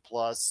TV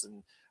Plus,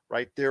 and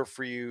right there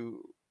for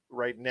you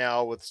right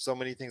now with so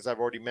many things I've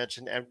already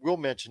mentioned and will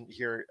mention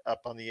here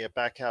up on the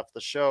back half of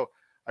the show.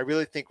 I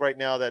really think right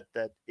now that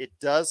it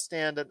does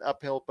stand an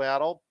uphill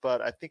battle,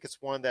 but I think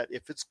it's one that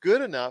if it's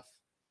good enough,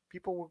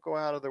 people will go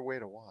out of their way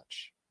to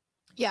watch.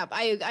 Yeah,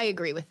 I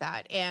agree with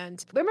that.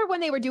 And remember when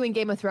they were doing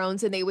Game of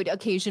Thrones and they would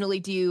occasionally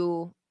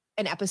do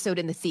an episode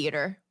in the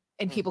theater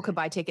and people could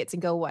buy tickets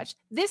and go watch?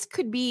 This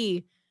could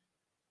be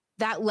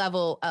that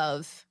level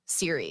of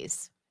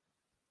series.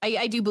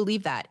 I do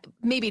believe that.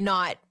 Maybe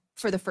not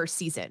for the first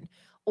season,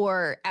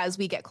 or as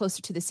we get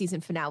closer to the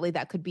season finale,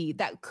 that could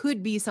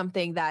be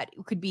something that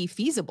could be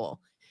feasible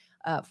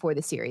for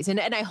the series. And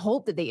I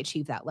hope that they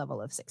achieve that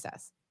level of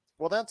success.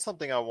 Well, that's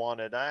something I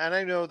wanted. And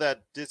I know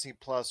that Disney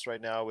Plus right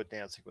now with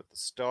Dancing with the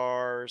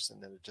Stars,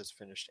 and then it just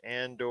finished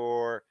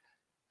Andor,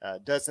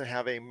 doesn't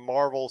have a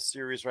Marvel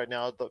series right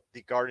now.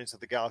 The Guardians of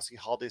the Galaxy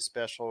Holiday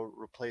Special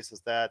replaces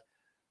that.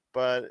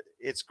 But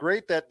it's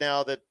great that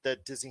now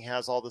that Disney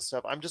has all this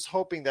stuff. I'm just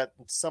hoping that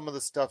some of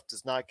the stuff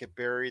does not get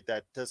buried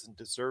that doesn't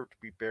deserve to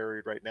be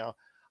buried right now.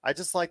 I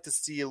just like to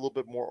see a little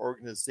bit more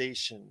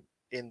organization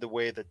in the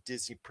way that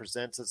Disney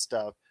presents its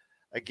stuff.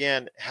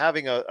 Again,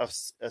 having a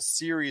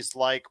series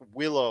like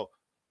Willow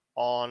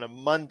on a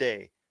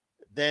Monday,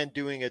 then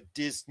doing a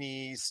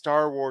Disney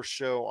Star Wars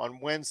show on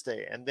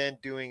Wednesday, and then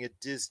doing a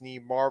Disney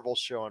Marvel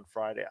show on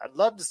Friday. I'd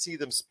love to see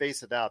them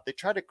space it out. They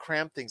try to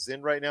cram things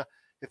in right now.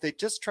 If they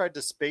just tried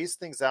to space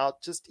things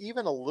out just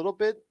even a little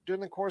bit during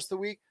the course of the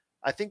week,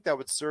 I think that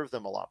would serve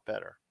them a lot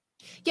better.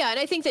 Yeah, and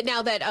I think that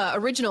now that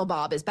Original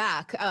Bob is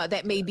back,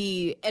 that may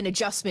be an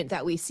adjustment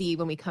that we see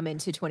when we come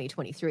into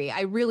 2023.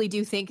 I really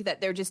do think that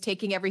they're just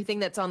taking everything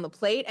that's on the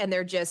plate and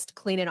they're just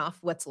cleaning off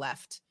what's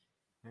left.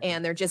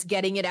 And they're just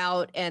getting it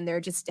out, and they're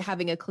just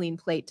having a clean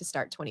plate to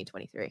start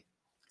 2023.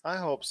 I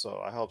hope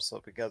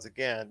so. Because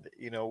again,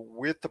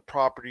 with the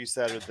properties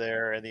that are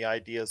there and the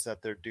ideas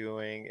that they're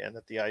doing and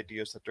that the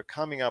ideas that they're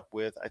coming up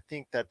with, I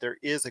think that there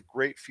is a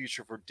great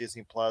future for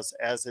Disney Plus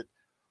as it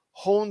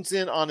hones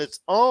in on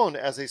its own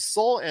as a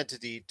sole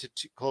entity to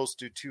close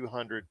to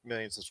 200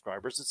 million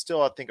subscribers. It's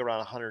still, I think, around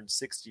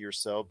 160 or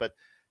so, but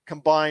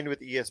combined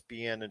with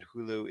ESPN and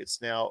Hulu,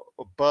 it's now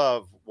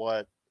above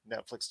what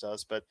Netflix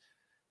does. But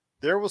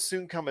there will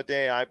soon come a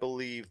day, I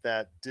believe,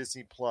 that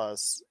Disney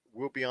Plus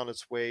will be on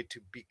its way to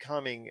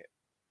becoming,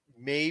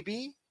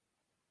 maybe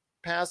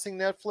passing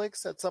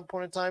Netflix at some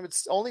point in time.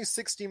 It's only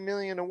 60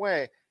 million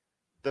away.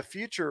 The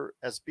future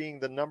as being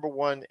the number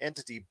one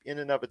entity in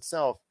and of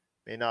itself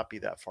may not be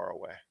that far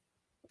away.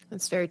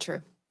 That's very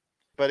true.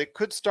 But it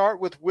could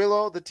start with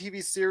Willow, the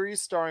TV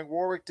series starring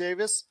Warwick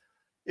Davis.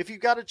 If you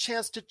got a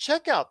chance to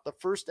check out the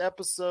first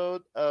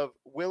episode of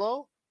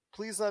Willow,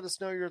 please let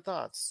us know your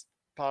thoughts.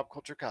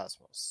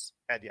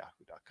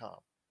 popculturecosmos@yahoo.com.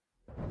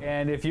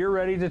 And if you're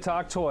ready to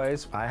talk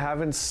toys, I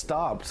haven't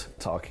stopped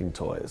talking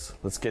toys.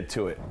 Let's get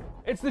to it.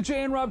 it's the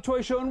Jay and Rob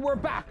Toy Show, and we're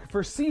back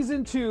for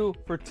season 2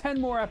 for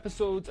 10 more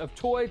episodes of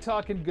toy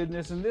talking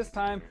goodness. And this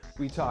time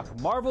we talk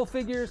Marvel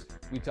figures,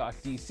 we talk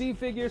DC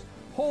figures,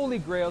 holy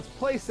grails,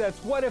 play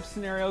sets, what if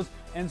scenarios,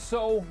 and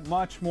so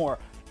much more.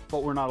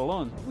 But we're not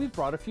alone. We've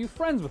brought a few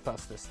friends with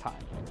us this time.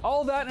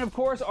 All that and of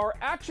course our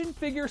action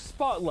figure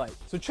spotlight.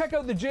 So check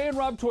out the Jay and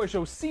Rob Toy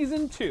Show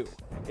season 2,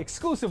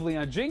 exclusively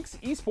on Jinx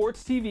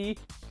Esports TV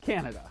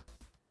Canada.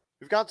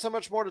 We've got so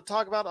much more to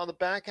talk about on the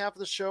back half of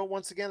the show.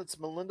 Once again, it's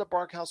Melinda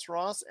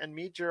Barkhouse-Ross and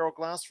me, Gerald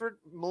Glassford.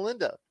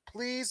 Melinda,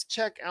 please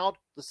check out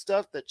the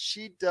stuff that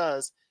she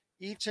does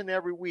each and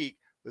every week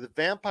with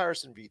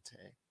Vampires and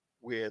Vitae,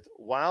 with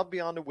Wild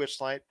Beyond the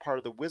Witchlight, part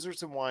of the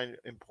Wizards and Wine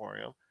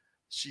Emporium.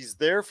 She's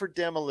there for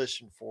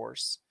Demolition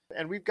Force.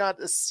 And we've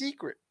got a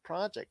secret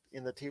project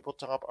in the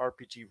tabletop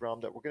RPG realm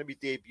that we're going to be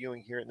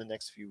debuting here in the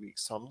next few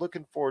weeks. So I'm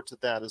looking forward to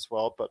that as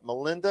well. But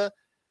Melinda,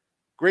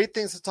 great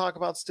things to talk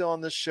about still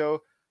on this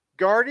show.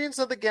 Guardians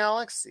of the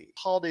Galaxy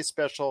holiday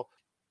special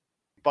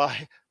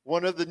by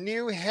one of the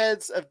new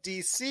heads of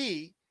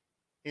DC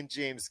in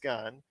James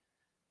Gunn.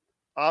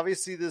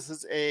 Obviously, this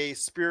is a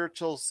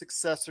spiritual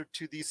successor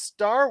to the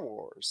Star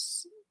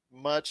Wars.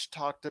 Much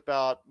talked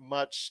about,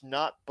 much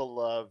not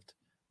beloved,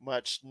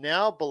 much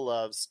now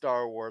beloved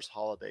Star Wars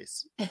holiday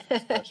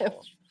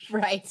special.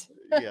 Right.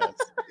 Yes.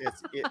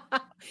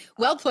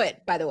 Well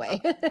put, by the way.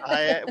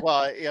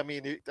 I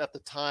mean, at the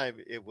time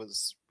it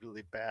was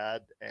really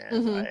bad,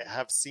 and I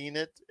have seen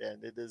it,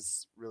 and it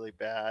is really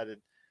bad.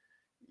 And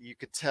you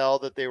could tell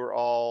that they were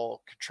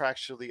all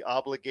contractually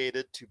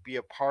obligated to be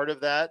a part of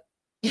that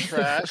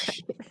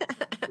trash.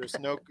 There's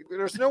no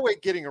way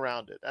getting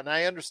around it. And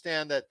I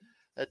understand that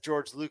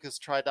George Lucas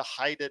tried to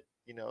hide it,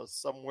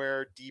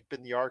 somewhere deep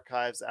in the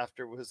archives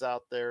after it was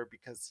out there,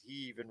 because he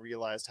even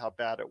realized how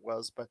bad it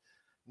was. But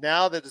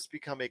now that it's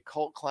become a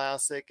cult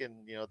classic,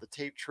 and the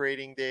tape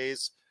trading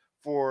days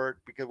for it,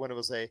 because when it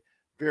was a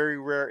very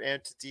rare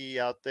entity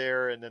out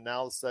there, and then now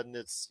all of a sudden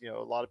it's a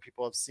lot of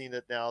people have seen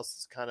it now, so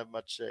it's kind of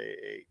much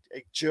a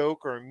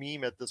joke or a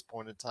meme at this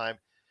point in time.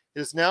 It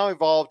has now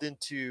evolved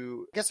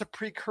into, I guess, a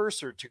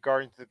precursor to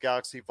Guardians of the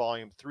Galaxy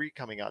Volume 3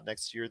 coming out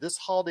next year. This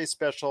holiday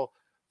special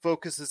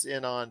focuses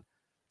in on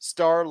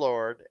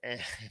Star-Lord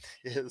and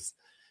his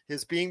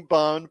being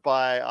bummed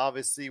by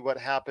obviously what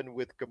happened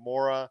with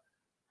Gamora,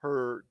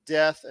 her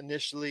death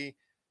initially,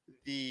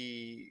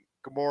 the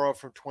Gamora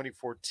from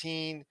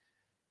 2014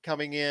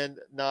 coming in,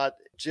 not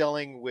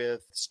gelling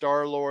with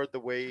Star-Lord the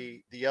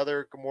way the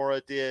other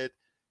Gamora did,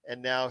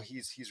 and now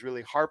he's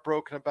really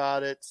heartbroken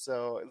about it.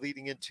 So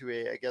leading into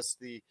a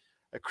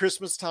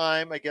Christmas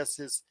time, I guess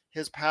his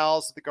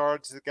pals, the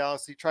Guardians of the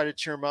Galaxy, try to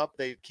cheer him up.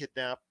 They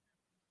kidnap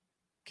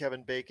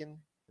Kevin Bacon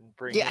and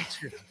bring him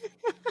to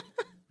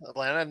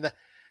Atlanta.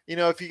 And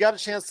if you got a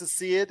chance to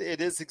see it,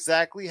 it is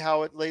exactly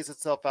how it lays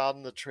itself out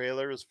in the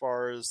trailer as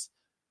far as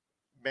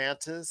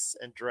Mantis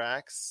and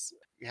Drax.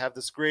 You have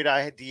this great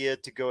idea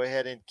to go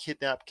ahead and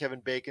kidnap Kevin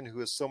Bacon,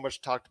 who is so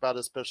much talked about,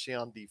 especially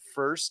on the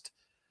first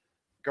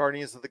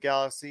Guardians of the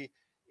Galaxy.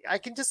 I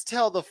can just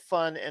tell the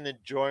fun and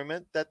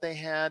enjoyment that they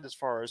had as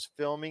far as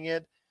filming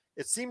it.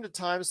 It seemed at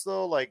times,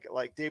 though, like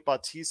Dave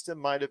Bautista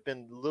might have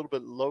been a little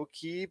bit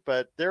low-key,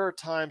 but there are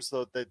times,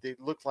 though, that they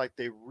looked like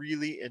they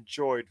really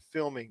enjoyed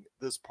filming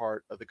this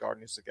part of the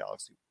Guardians of the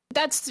Galaxy.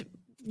 That's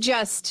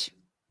just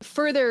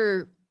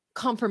further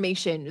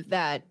confirmation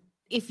that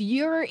if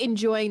you're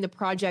enjoying the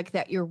project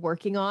that you're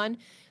working on,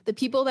 the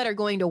people that are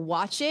going to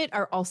watch it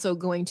are also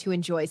going to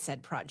enjoy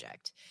said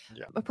project.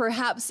 Yeah.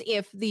 Perhaps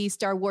if the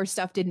Star Wars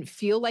stuff didn't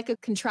feel like a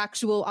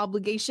contractual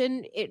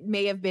obligation, it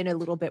may have been a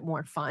little bit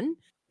more fun,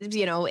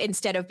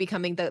 instead of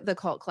becoming the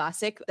cult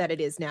classic that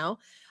it is now.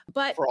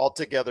 But for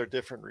altogether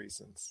different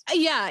reasons.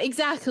 Yeah,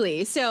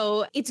 exactly.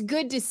 So it's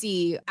good to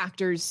see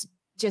actors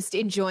just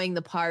enjoying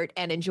the part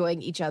and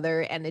enjoying each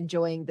other and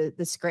enjoying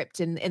the script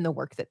and the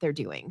work that they're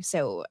doing.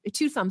 So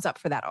 2 thumbs up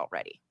for that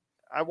already.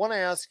 I want to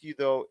ask you,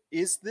 though,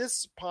 is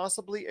this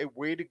possibly a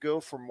way to go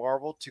for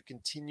Marvel to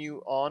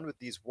continue on with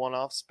these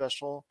one-off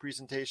special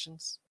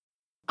presentations?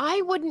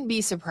 I wouldn't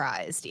be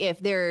surprised if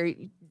they're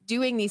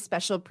doing these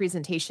special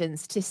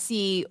presentations to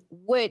see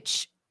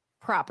which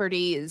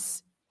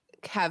properties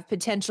have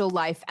potential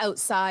life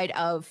outside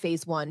of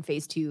phase 1,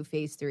 phase 2,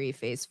 phase 3,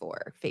 phase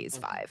 4, phase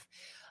 5.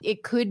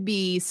 It could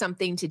be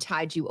something to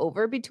tide you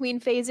over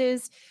between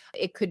phases.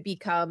 It could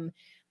become,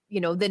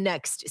 the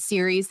next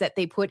series that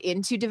they put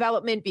into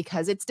development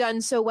because it's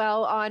done so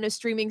well on a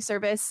streaming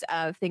service,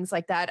 things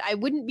like that. I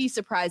wouldn't be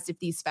surprised if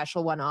these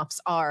special one-offs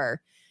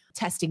are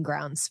testing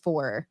grounds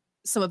for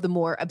some of the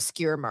more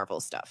obscure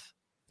Marvel stuff.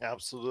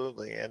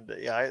 Absolutely. And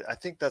I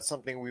think that's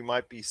something we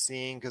might be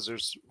seeing, because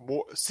there's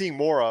seeing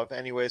more of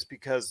anyways,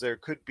 because there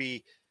could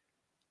be,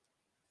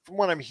 from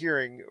what I'm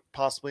hearing,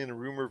 possibly in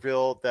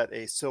Rumorville, that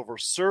a Silver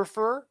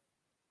Surfer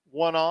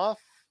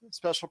one-off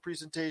special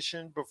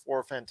presentation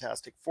before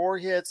Fantastic Four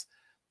hits.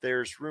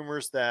 There's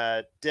rumors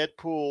that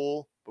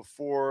Deadpool,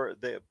 before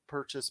the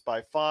purchase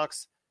by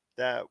Fox,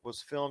 that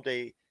was filmed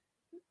a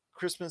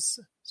Christmas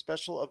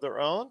special of their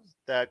own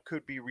that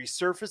could be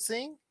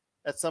resurfacing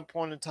at some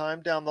point in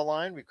time down the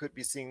line. We could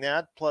be seeing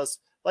that. Plus,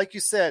 like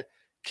you said,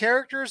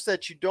 characters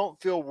that you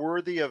don't feel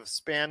worthy of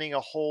spanning a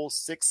whole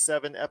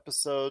 6-7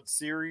 episode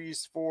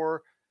series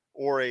for,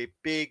 or a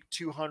big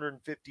 $250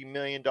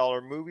 million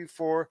movie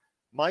for,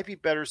 might be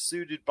better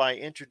suited by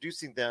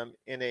introducing them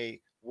in a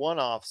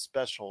one-off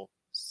special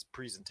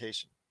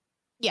presentation.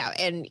 Yeah,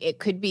 and it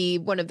could be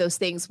one of those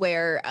things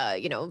where,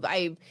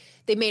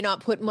 they may not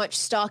put much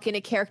stock in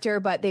a character,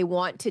 but they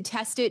want to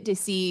test it to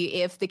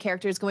see if the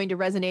character is going to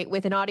resonate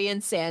with an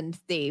audience, and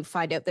they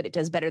find out that it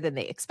does better than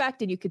they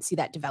expect, and you could see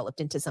that developed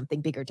into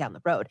something bigger down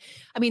the road.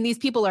 I mean, these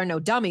people are no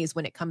dummies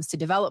when it comes to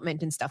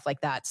development and stuff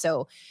like that.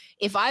 So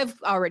if I've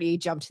already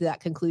jumped to that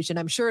conclusion,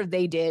 I'm sure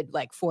they did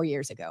like 4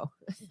 years ago.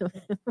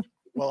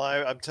 Well,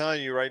 I'm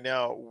telling you right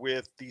now,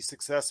 with the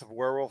success of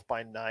Werewolf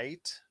by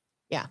Night,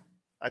 yeah,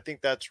 I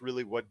think that's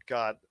really what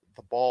got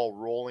the ball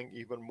rolling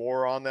even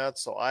more on that.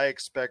 So I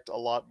expect a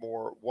lot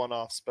more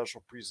one-off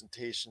special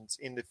presentations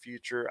in the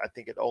future. I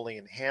think it only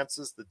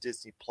enhances the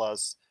Disney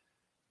Plus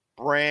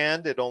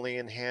brand. It only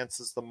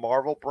enhances the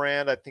Marvel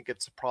brand. I think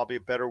it's probably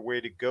a better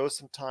way to go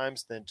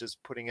sometimes than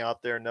just putting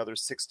out there another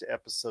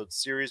 6-episode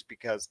series,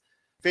 because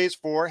Phase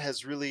 4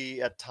 has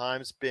really at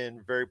times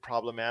been very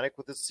problematic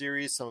with the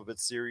series. Some of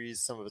its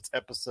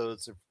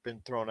episodes have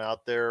been thrown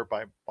out there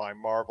by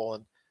Marvel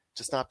and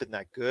just not been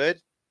that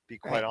good, be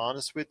quite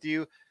honest with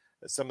you.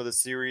 Some of the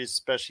series,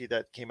 especially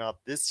that came out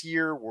this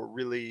year, were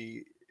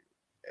really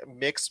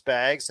mixed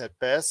bags at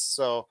best.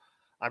 So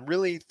I'm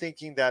really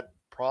thinking that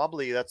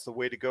probably that's the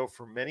way to go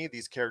for many of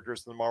these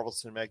characters in the Marvel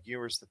Cinematic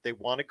Universe that they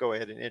want to go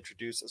ahead and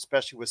introduce,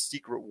 especially with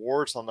Secret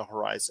Wars on the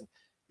horizon,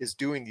 is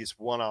doing these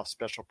one-off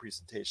special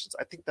presentations.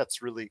 I think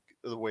that's really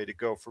the way to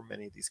go for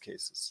many of these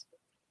cases.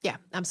 Yeah,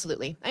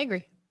 absolutely. I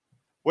agree.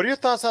 What are your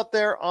thoughts out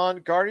there on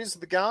Guardians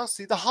of the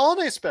Galaxy, the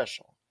holiday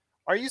special?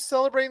 Are you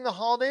celebrating the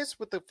holidays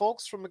with the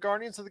folks from the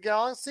Guardians of the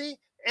Galaxy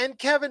and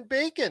Kevin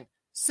Bacon?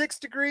 6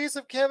 degrees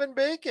of Kevin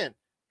Bacon.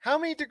 How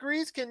many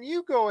degrees can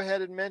you go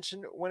ahead and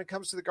mention when it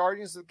comes to the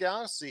Guardians of the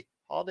Galaxy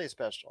holiday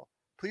special?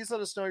 Please let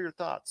us know your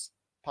thoughts.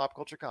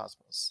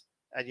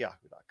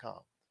 popculturecosmos@yahoo.com.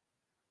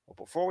 Well,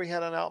 before we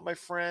head on out, my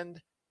friend,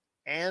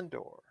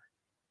 Andor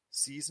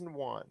Season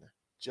 1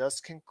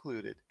 just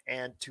concluded.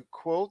 And to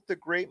quote the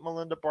great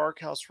Melinda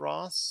Barkhouse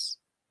Ross,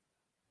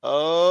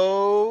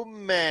 oh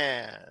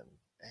man,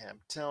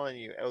 I'm telling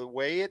you, the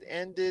way it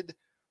ended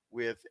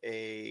with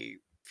a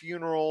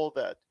funeral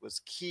that was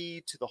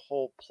key to the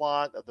whole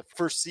plot of the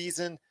first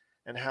season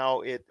and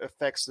how it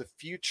affects the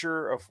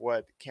future of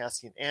what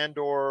Cassian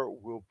Andor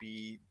will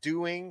be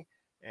doing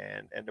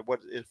and what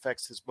it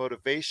affects his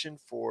motivation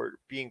for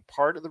being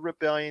part of the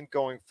rebellion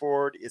going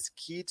forward is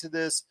key to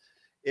this.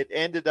 It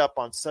ended up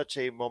on such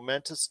a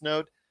momentous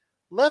note.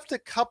 Left a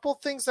couple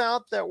things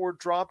out that were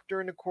dropped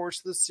during the course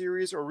of the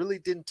series or really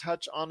didn't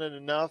touch on it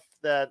enough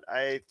that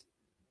I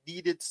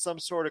needed some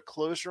sort of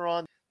closure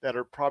on, that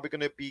are probably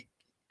going to be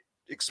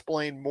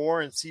explained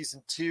more in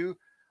season 2.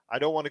 I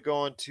don't want to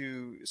go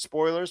into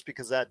spoilers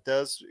because that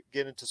does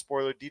get into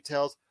spoiler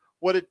details.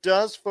 What it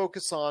does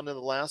focus on in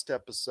the last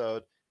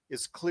episode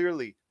is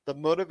clearly the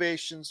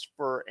motivations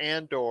for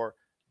Andor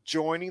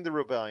joining the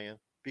rebellion,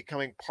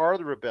 becoming part of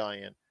the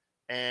rebellion,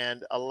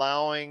 and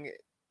allowing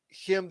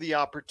him the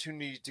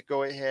opportunity to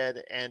go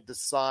ahead and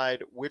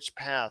decide which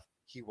path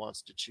he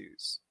wants to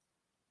choose.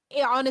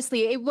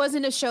 Honestly, it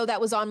wasn't a show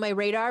that was on my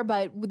radar,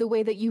 but the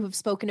way that you have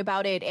spoken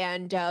about it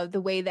and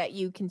the way that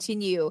you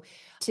continue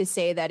to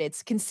say that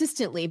it's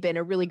consistently been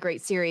a really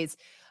great series,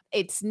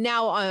 it's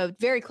now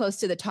very close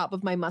to the top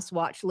of my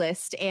must-watch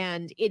list.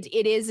 And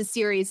it is a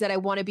series that I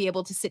want to be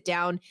able to sit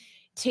down,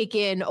 take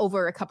in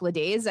over a couple of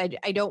days. I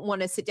don't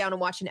want to sit down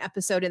and watch an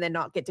episode and then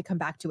not get to come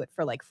back to it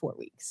for like 4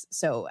 weeks.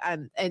 So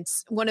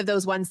it's one of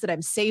those ones that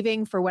I'm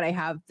saving for when I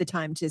have the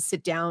time to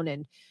sit down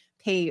and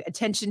pay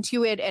attention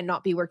to it and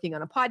not be working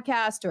on a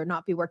podcast or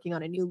not be working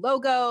on a new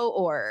logo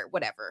or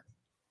whatever.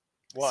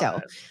 Well,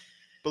 so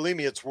believe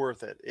me, it's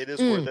worth it. It is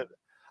worth it.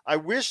 I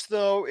wish,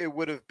 though, it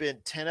would have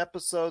been 10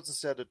 episodes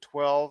instead of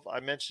 12. I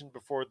mentioned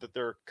before that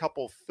there are a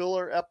couple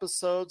filler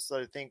episodes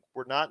that I think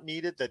were not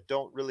needed, that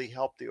don't really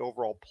help the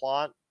overall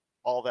plot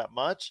all that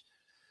much.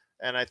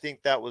 And I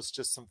think that was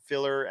just some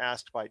filler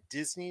asked by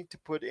Disney to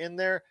put in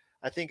there.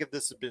 I think if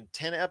this had been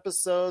 10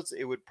 episodes,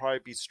 it would probably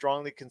be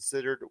strongly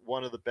considered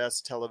one of the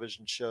best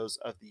television shows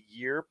of the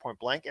year, point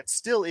blank. It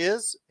still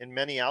is in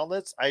many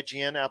outlets.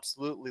 IGN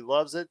absolutely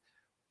loves it.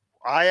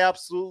 I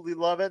absolutely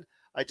love it.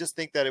 I just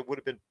think that it would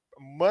have been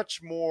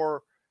much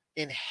more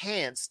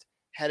enhanced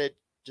had it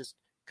just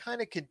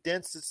kind of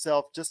condensed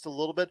itself just a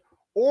little bit,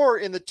 or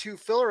in the 2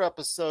 filler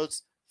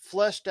episodes,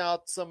 fleshed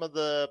out some of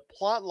the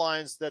plot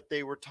lines that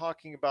they were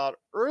talking about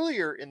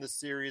earlier in the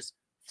series,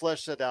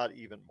 fleshed it out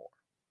even more.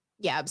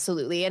 Yeah,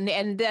 absolutely.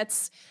 And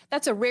that's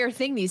a rare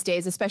thing these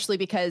days, especially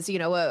because,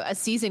 a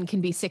season can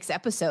be 6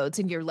 episodes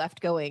and you're left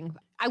going,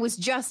 I was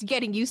just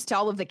getting used to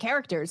all of the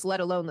characters,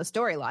 let alone the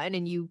storyline,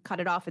 and you cut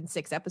it off in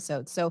 6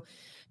 episodes. So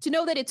to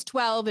know that it's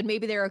 12 and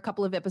maybe there are a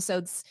couple of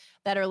episodes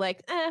that are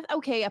like,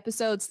 okay,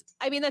 episodes.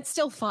 I mean, that's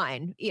still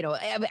fine. You know,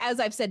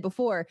 as I've said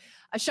before,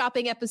 a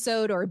shopping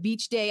episode or a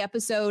beach day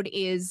episode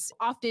is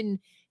often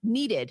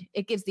needed.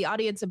 It gives the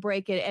audience a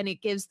break and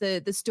it gives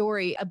the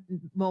story a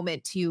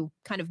moment to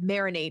kind of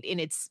marinate in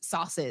its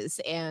sauces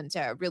and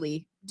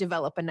really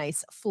develop a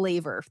nice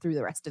flavor through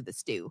the rest of the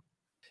stew.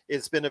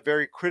 It's been a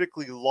very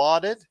critically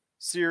lauded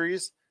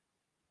series.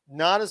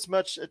 Not as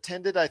much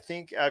attended, I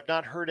think. I've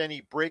not heard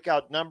any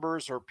breakout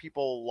numbers or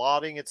people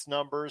lauding its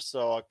numbers,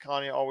 so it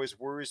kind of always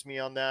worries me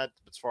on that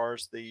as far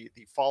as the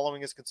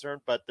following is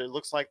concerned. But it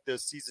looks like the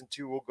season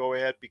 2 will go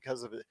ahead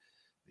because of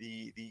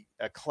the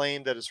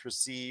acclaim that it's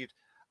received.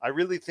 I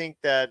really think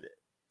that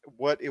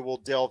what it will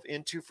delve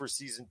into for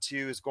season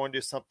 2 is going to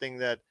be something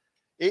that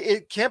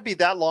it can't be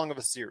that long of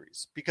a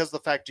series because of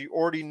the fact you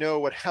already know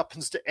what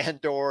happens to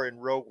Andor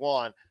and Rogue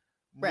One.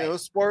 Right. No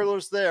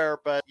spoilers there,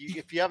 but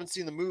if you haven't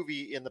seen the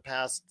movie in the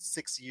past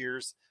 6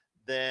 years,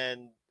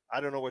 then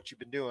I don't know what you've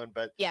been doing.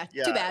 But yeah,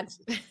 too bad.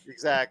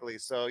 Exactly.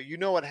 So you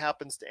know what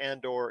happens to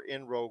Andor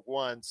in Rogue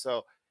One.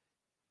 So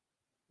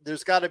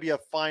there's got to be a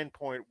fine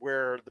point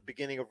where the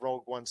beginning of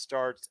Rogue One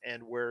starts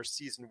and where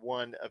season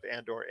 1 of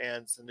Andor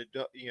ends. And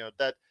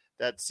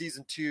that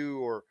season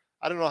 2, or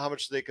I don't know how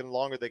much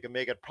longer they can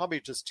make it.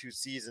 Probably just 2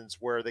 seasons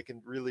where they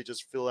can really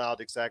just fill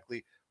out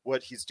exactly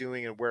what he's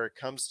doing and where it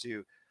comes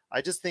to. I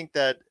just think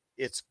that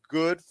it's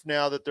good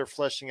now that they're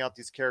fleshing out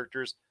these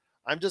characters.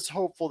 I'm just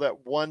hopeful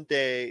that one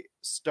day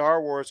Star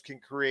Wars can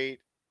create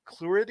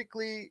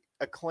critically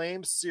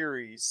acclaimed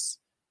series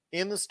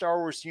in the Star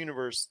Wars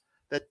universe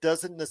that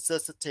doesn't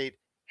necessitate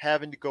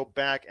having to go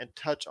back and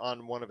touch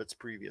on one of its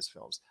previous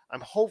films.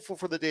 I'm hopeful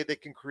for the day they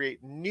can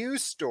create new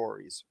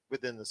stories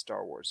within the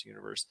Star Wars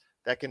universe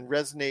that can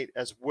resonate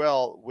as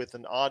well with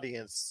an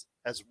audience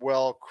as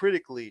well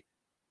critically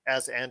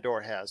as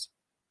Andor has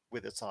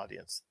with its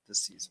audience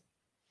this season.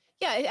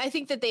 Yeah, I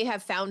think that they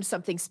have found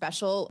something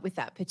special with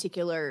that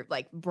particular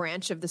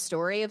branch of the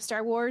story of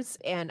Star Wars.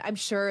 And I'm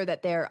sure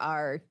that there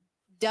are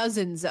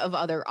dozens of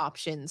other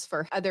options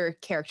for other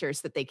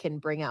characters that they can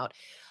bring out.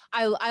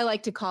 I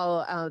like to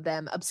call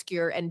them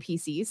obscure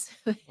NPCs.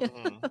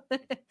 Mm-hmm.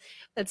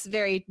 That's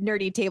very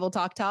nerdy table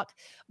talk.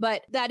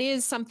 But that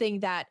is something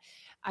that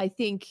I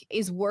think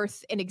is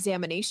worth an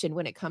examination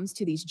when it comes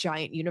to these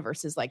giant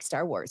universes like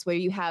Star Wars, where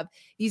you have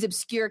these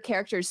obscure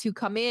characters who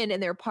come in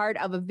and they're part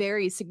of a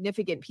very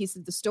significant piece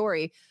of the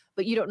story,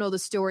 but you don't know the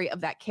story of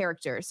that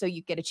character. So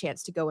you get a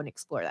chance to go and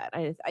explore that.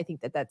 I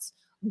think that that's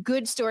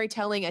good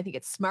storytelling. I think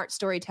it's smart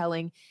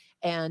storytelling.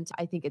 And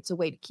I think it's a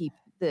way to keep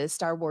the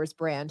Star Wars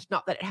brand,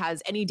 not that it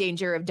has any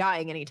danger of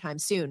dying anytime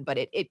soon, but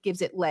it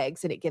gives it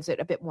legs and it gives it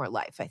a bit more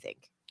life, I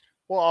think.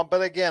 Well,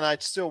 but again, I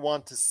still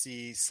want to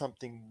see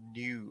something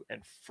new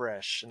and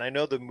fresh. And I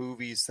know the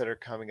movies that are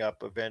coming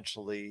up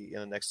eventually in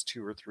the next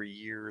 2 or 3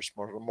 years,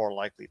 more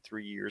likely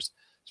 3 years,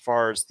 as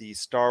far as the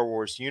Star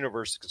Wars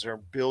universe is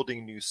concerned,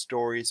 building new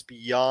stories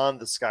beyond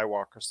the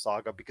Skywalker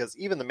saga, because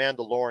even the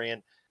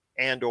Mandalorian,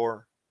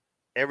 Andor,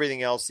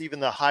 everything else, even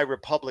the High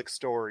Republic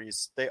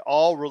stories, they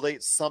all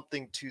relate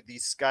something to the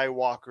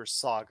Skywalker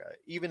saga,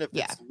 even if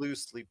it's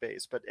loosely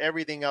based. But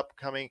everything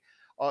upcoming,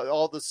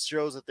 all the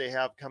shows that they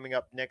have coming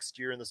up next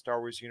year in the Star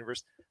Wars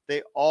universe,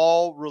 they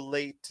all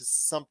relate to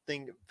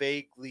something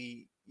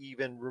vaguely,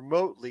 even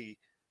remotely,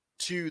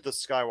 to the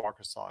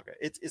Skywalker saga.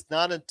 It's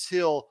not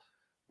until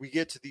we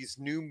get to these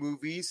new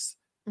movies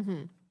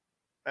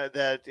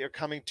that are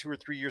coming 2 or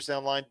 3 years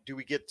down the line, do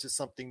we get to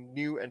something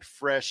new and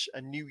fresh, a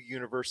new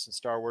universe in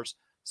Star Wars.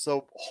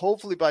 So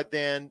hopefully by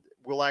then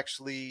we'll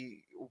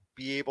actually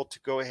be able to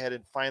go ahead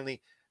and finally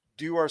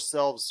do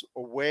ourselves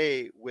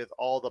away with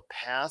all the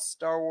past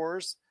Star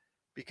Wars,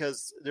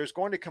 because there's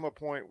going to come a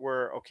point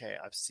where, okay,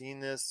 I've seen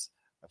this,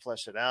 I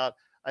fleshed it out.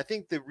 I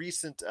think the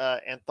recent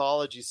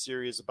anthology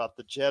series about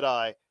the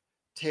Jedi,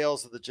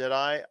 Tales of the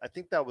Jedi, I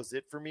think that was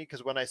it for me,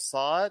 because when I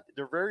saw it,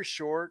 they're very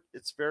short.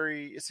 It's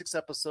 6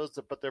 episodes,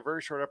 but they're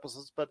very short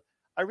episodes. But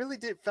I really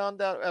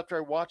found out after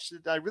I watched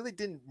it, I really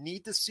didn't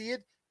need to see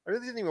it. I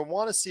really didn't even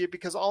want to see it,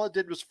 because all it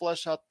did was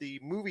flesh out the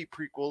movie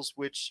prequels,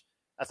 which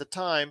at the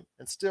time,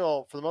 and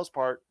still for the most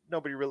part,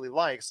 nobody really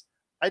likes.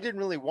 I didn't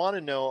really want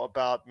to know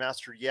about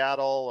Master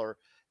Yaddle or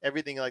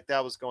everything like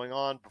that was going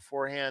on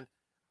beforehand.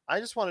 I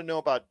just want to know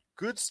about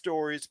good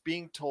stories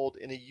being told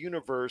in a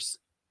universe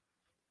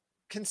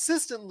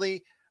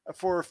consistently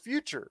for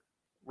future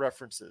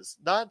references,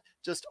 not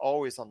just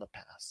always on the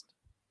past.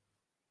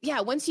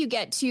 Yeah, once you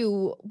get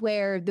to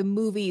where the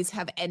movies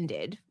have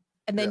ended,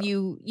 and then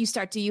you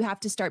have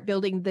to start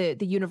building the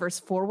universe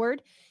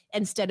forward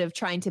instead of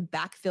trying to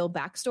backfill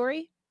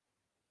backstory.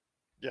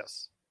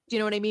 Yes. Do you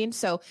know what I mean?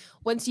 So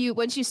once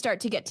you start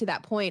to get to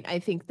that point, I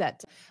think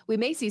that we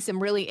may see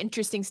some really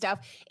interesting stuff.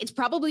 It's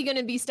probably going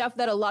to be stuff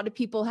that a lot of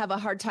people have a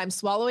hard time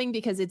swallowing,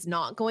 because it's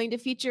not going to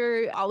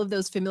feature all of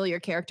those familiar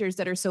characters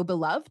that are so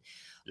beloved.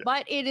 Yeah.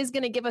 But it is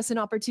going to give us an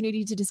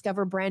opportunity to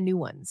discover brand new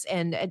ones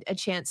and a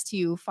chance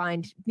to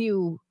find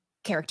new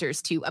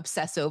characters to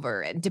obsess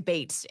over and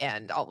debate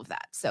and all of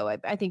that. So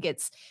I think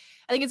it's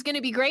going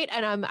to be great,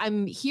 and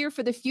I'm here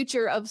for the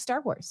future of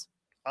Star Wars.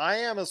 I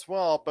am as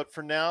well, but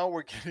for now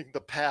we're getting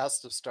the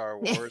past of Star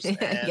Wars, and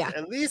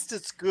at least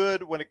it's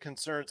good when it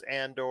concerns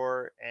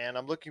Andor, and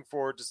I'm looking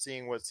forward to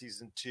seeing what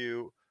season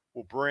 2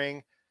 will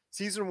bring.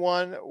 Season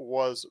 1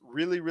 was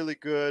really, really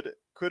good.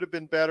 Could have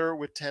been better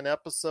with 10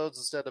 episodes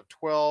instead of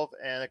 12,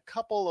 and a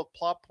couple of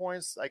plot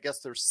points I guess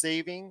they're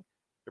saving.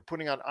 They're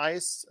putting on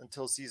ice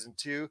until season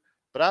 2.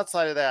 But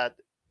outside of that,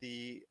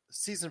 the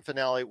season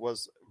finale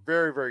was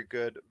very, very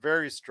good,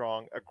 very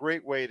strong. A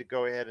great way to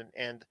go ahead and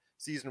end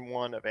season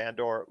 1 of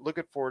Andor.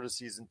 Looking forward to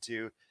season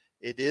 2.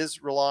 It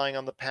is relying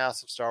on the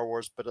past of Star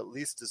Wars, but at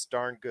least it's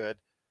darn good.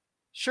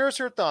 Share us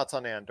your thoughts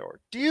on Andor.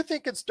 Do you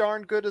think it's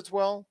darn good as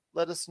well?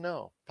 Let us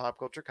know.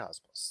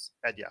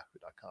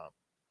 popculturecosmos@yahoo.com.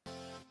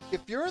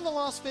 If you're in the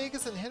Las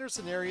Vegas and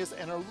Henderson areas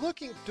and are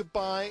looking to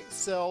buy,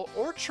 sell,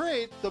 or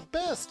trade the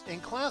best in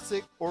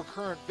classic or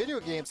current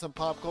video games and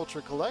pop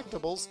culture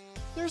collectibles,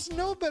 there's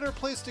no better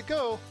place to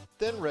go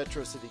than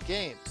Retro City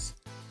Games.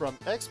 From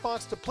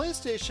Xbox to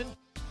PlayStation,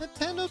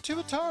 Nintendo to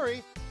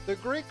Atari, the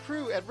great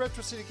crew at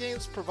Retro City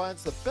Games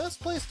provides the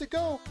best place to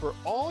go for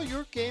all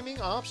your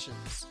gaming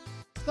options.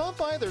 Stop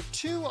by their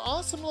 2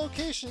 awesome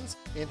locations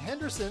in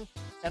Henderson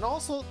and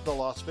also the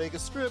Las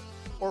Vegas Strip,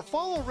 or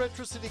follow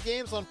Retro City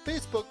Games on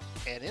Facebook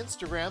and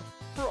Instagram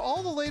for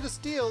all the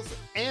latest deals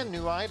and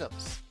new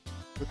items.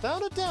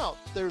 Without a doubt,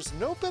 there's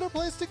no better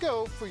place to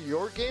go for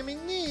your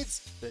gaming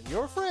needs than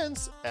your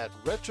friends at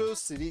Retro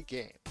City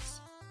Games.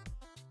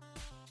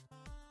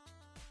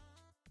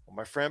 Well,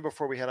 my friend,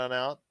 before we head on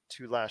out,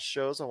 2 last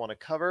shows I want to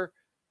cover.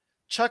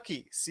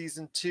 Chucky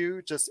Season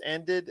 2 just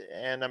ended,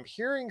 and I'm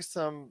hearing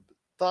some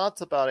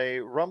thoughts about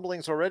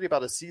rumblings already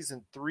about a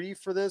Season 3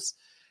 for this.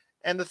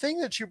 And the thing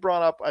that you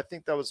brought up, I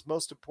think that was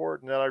most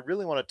important that I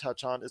really want to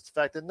touch on is the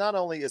fact that not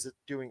only is it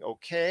doing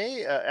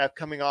okay,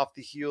 coming off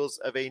the heels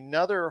of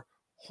another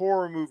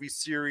horror movie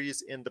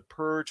series in The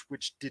Purge,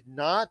 which did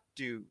not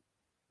do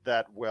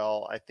that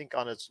well, I think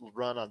on its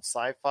run on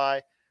Sci-Fi.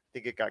 I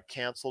think it got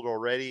canceled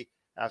already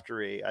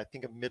after a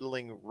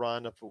middling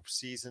run of a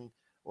season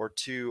or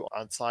 2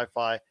 on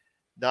Sci-Fi.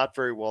 Not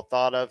very well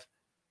thought of.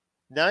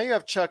 Now you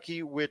have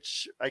Chucky,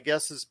 which I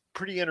guess is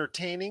pretty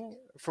entertaining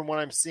from what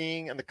I'm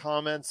seeing in the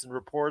comments and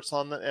reports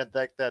on the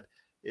fact that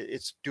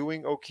it's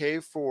doing okay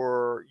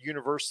for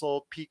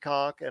Universal,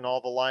 Peacock, and all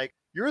the like.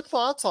 Your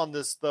thoughts on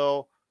this,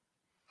 though?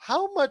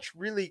 How much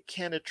really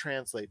can it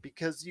translate?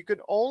 Because you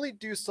can only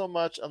do so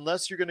much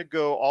unless you're going to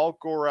go all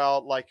gore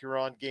out like you're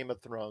on Game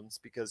of Thrones,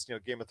 because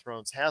Game of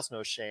Thrones has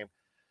no shame.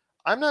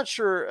 I'm not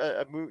sure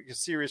a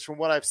series, from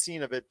what I've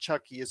seen of it,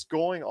 Chucky is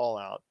going all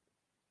out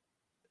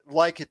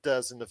like it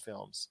does in the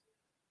films.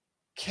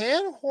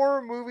 Can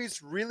horror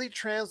movies really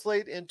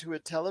translate into a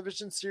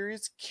television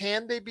series?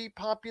 Can they be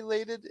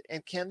populated,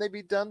 and can they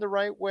be done the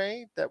right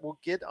way that will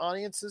get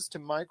audiences to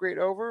migrate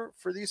over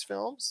for these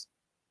films?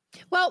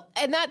 Well,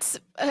 and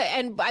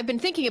and I've been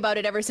thinking about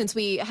it ever since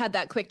we had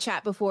that quick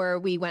chat before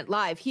we went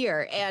live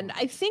here. And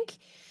I think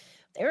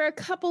there are a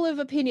couple of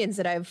opinions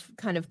that I've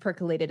kind of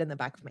percolated in the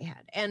back of my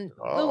head. And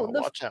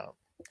watch out.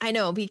 I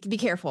know, be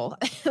careful.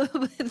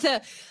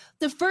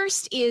 The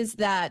first is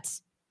that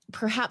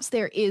perhaps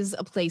there is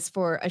a place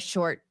for a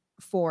short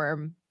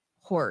form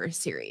horror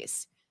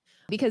series,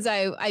 because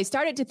I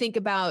started to think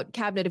about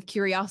Cabinet of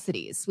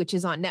Curiosities, which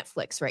is on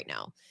Netflix right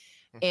now.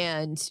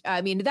 And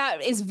I mean,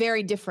 that is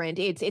very different.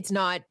 It's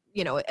not,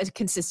 a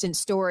consistent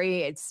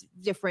story. It's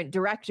different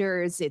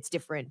directors. It's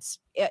different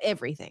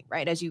everything,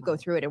 right? As you go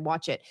through it and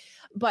watch it.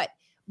 But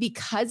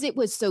because it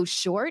was so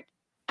short,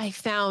 I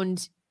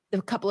found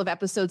the couple of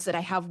episodes that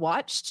I have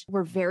watched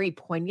were very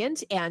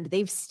poignant, and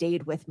they've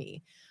stayed with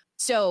me.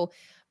 So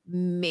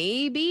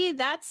maybe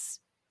that's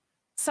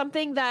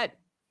something that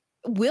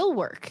will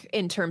work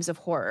in terms of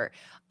horror.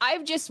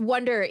 I just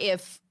wonder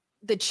if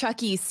the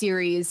Chucky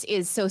series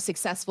is so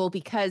successful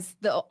because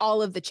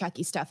all of the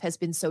Chucky stuff has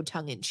been so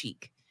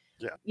tongue-in-cheek.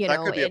 Yeah, that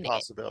could be a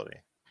possibility.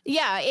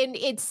 Yeah, and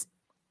it's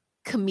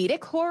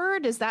comedic horror.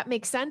 Does that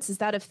make sense? Is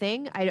that a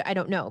thing? I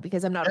don't know,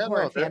 because I'm not a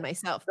horror fan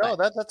myself. No,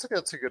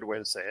 that's a good way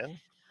to say it.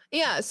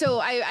 Yeah, so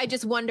I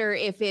just wonder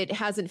if it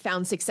hasn't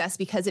found success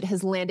because it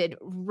has landed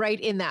right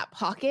in that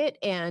pocket,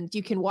 and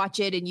you can watch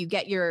it and you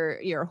get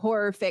your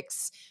horror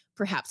fix,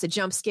 perhaps a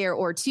jump scare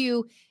or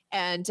 2,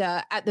 and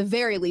at the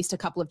very least a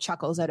couple of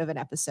chuckles out of an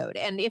episode.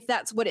 And if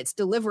that's what it's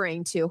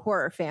delivering to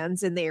horror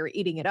fans and they're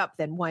eating it up,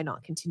 then why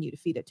not continue to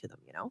feed it to them,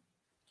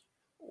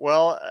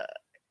 Well,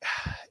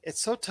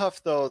 it's so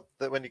tough, though,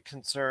 that when it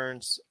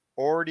concerns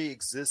already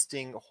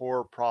existing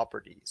horror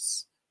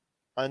properties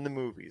in the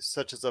movies,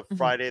 such as a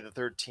Friday the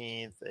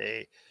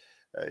 13th,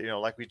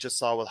 like we just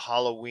saw with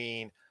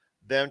Halloween,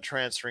 them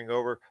transferring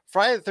over.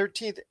 Friday the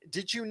 13th,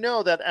 did you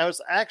know that it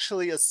was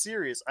actually a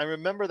series? I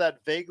remember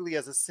that vaguely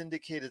as a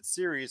syndicated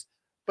series,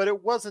 but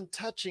it wasn't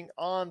touching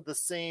on the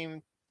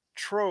same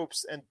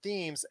tropes and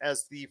themes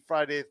as the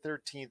Friday the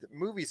 13th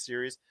movie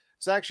series.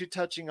 It's actually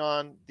touching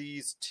on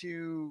these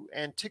 2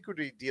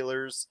 antiquity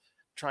dealers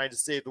trying to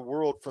save the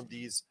world from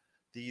these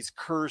these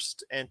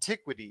cursed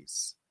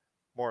antiquities,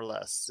 more or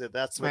less. So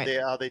that's what Right.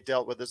 how they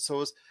dealt with it.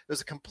 So it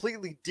was a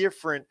completely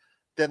different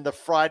than the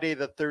Friday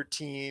the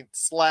 13th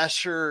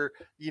slasher,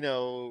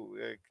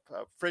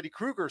 Freddy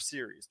Krueger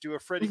series. Do a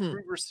Freddy Mhm.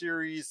 Krueger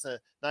series, a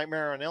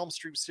Nightmare on Elm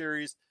Street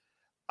series.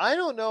 I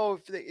don't know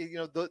if they,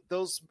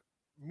 those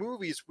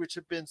movies, which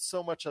have been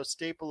so much a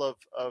staple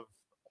of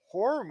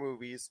horror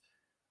movies,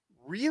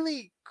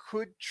 really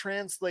could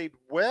translate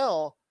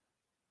well.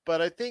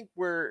 But I think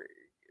where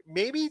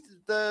maybe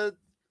the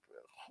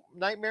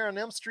Nightmare on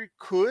Elm Street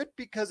could,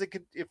 because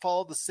it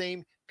followed the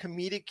same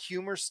comedic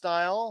humor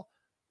style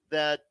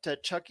that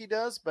Chucky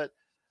does, but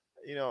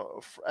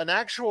an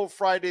actual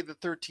Friday the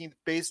 13th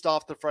based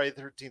off the Friday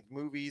the 13th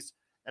movies,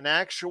 an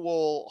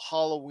actual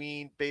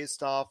Halloween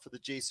based off of the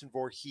Jason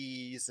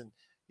Voorhees and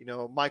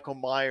Michael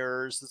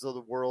Myers of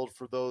the world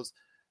for those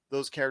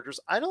characters.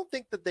 I don't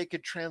think that they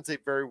could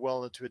translate very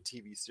well into a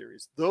TV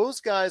series. Those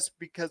guys,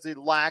 because they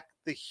lack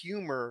the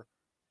humor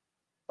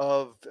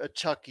of a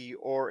Chucky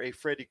or a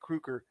Freddy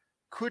Krueger,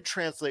 could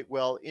translate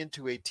well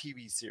into a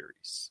TV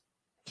series.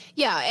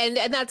 Yeah,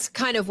 and that's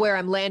kind of where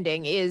I'm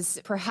landing,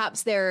 is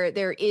perhaps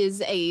there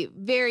is a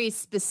very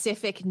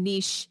specific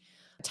niche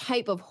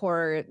type of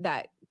horror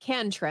that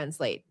can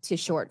translate to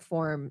short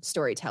form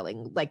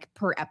storytelling, like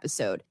per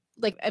episode.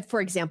 Like,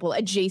 for example,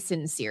 a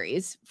Jason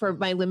series, for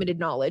my limited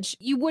knowledge,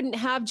 you wouldn't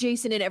have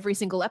Jason in every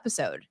single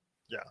episode.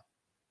 Yeah.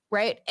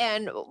 Right.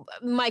 And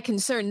my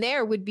concern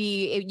there would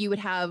be if you would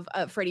have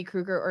a Freddy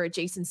Krueger or a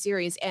Jason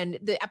series and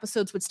the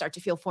episodes would start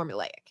to feel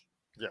formulaic.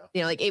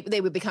 Yeah.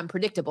 They would become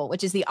predictable,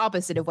 which is the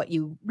opposite of what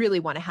you really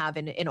want to have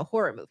in a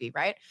horror movie,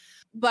 right?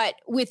 But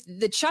with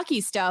the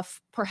Chucky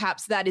stuff,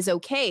 perhaps that is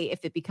okay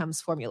if it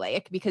becomes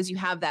formulaic, because you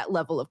have that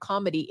level of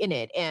comedy in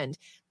it and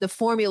the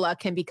formula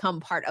can become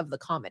part of the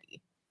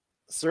comedy.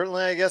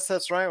 Certainly, I guess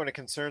that's right when it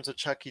concerns a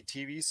Chucky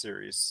TV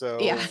series. So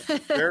Yeah.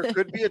 there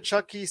could be a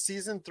Chucky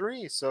season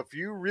 3. So if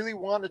you really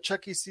want a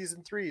Chucky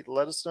season 3,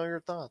 let us know your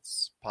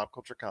thoughts.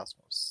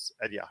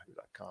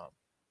 popculturecosmos@yahoo.com.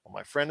 Well,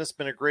 my friend, it's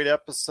been a great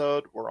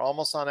episode. We're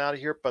almost on out of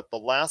here, but the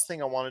last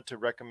thing I wanted to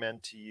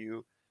recommend to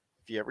you,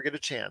 if you ever get a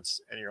chance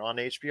and you're on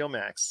HBO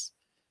Max,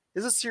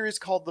 is a series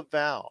called The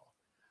Vow.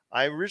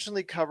 I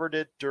originally covered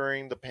it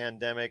during the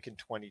pandemic in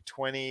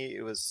 2020.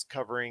 It was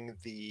covering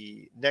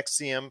the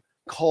NXIVM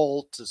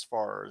cult, as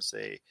far as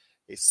a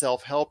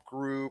self-help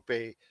group,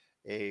 a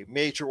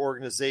major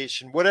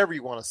organization, whatever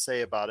you want to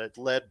say about it,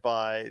 led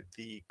by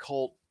the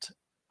cult,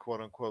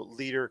 quote-unquote,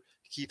 leader,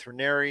 Keith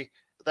Raniere.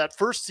 That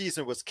first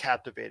season was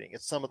captivating.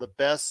 It's some of the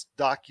best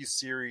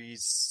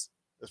docuseries,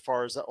 as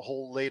far as that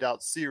whole laid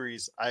out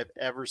series, I've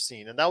ever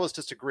seen. And that was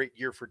just a great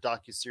year for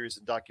docuseries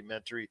and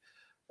documentary.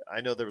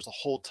 I know there was a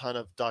whole ton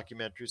of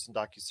documentaries and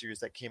docuseries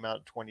that came out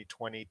in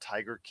 2020,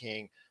 Tiger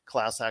King,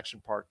 Class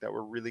Action Park, that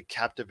were really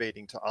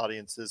captivating to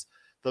audiences.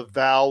 The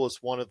Vow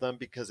was one of them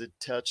because it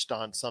touched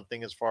on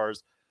something as far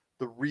as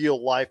the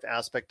real life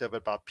aspect of it,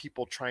 about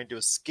people trying to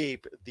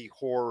escape the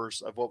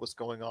horrors of what was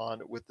going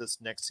on with this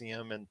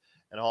NXIVM and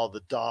all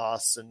the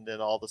DOS and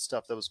all the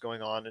stuff that was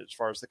going on as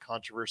far as the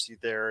controversy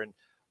there and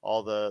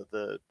all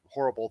the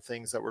horrible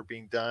things that were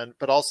being done,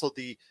 but also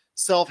the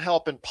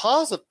self-help and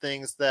positive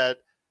things that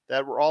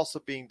were also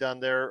being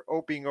done there,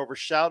 being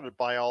overshadowed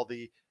by all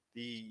the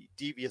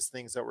devious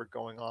things that were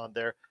going on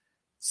there.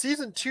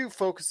 Season 2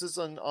 focuses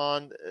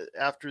on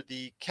after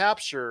the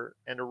capture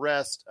and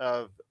arrest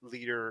of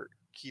leader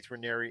Keith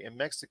Raniere in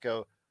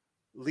Mexico,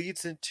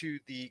 leads into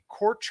the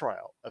court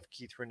trial of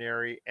Keith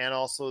Raniere and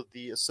also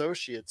the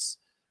associates,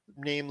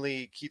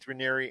 namely Keith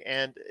Raniere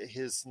and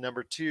his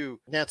number 2,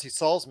 Nancy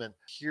Salzman.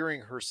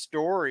 Hearing her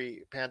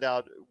story panned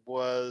out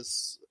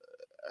was,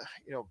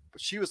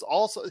 she was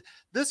also,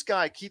 this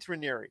guy, Keith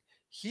Raniere,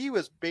 he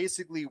was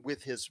basically,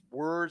 with his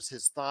words,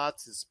 his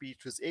thoughts, his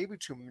speech, was able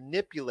to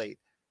manipulate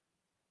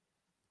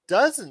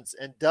dozens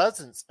and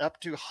dozens, up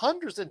to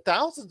hundreds and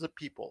thousands of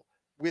people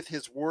with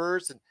his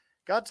words, and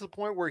got to the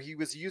point where he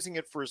was using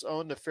it for his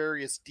own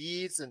nefarious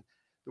deeds. And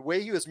the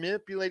way he was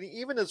manipulating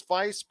even his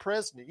vice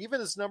president, even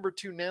his number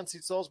 2, Nancy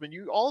Salzman,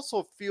 you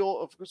also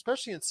feel,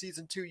 especially in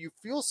season 2, you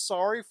feel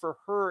sorry for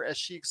her as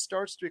she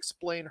starts to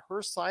explain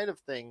her side of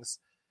things.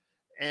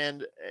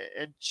 And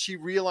she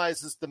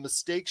realizes the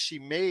mistakes she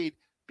made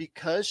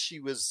because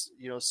she was,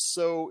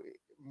 so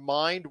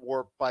mind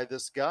warped by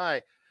this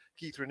guy,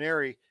 Keith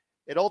Raniere.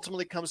 It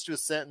ultimately comes to a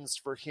sentence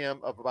for him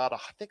of about, I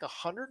think,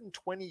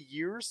 120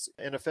 years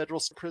in a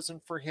federal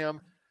prison for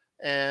him.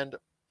 And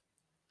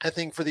I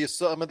think for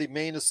some of the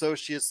main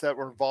associates that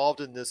were involved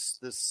in this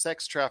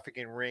sex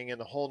trafficking ring and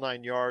the whole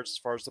 9 yards, as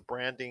far as the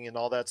branding and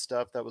all that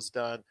stuff that was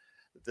done,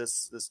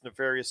 this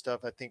nefarious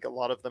stuff, I think a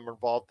lot of them are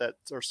involved that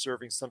are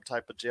serving some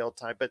type of jail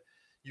time. But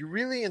you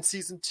really, in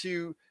season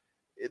 2,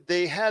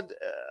 they had,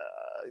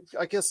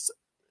 I guess,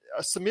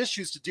 some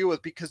issues to deal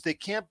with because they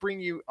can't bring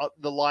you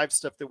the live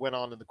stuff that went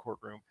on in the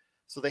courtroom.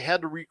 So they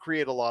had to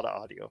recreate a lot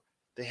of audio.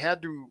 They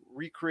had to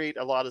recreate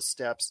a lot of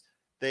steps.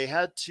 They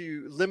had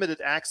to limited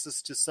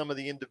access to some of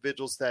the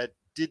individuals that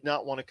did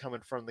not want to come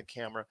in front of the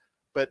camera.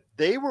 but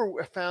they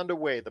found a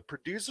way. The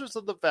producers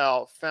of The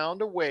Vow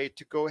found a way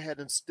to go ahead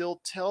and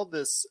still tell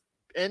this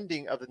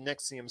ending of the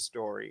NXIVM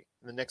story,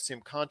 the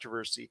NXIVM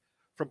controversy,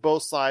 from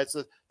both sides.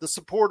 The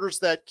supporters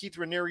that Keith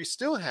Raniere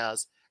still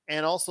has,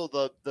 and also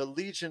the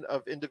legion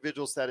of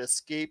individuals that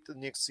escaped the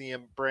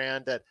NXIVM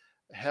brand that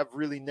have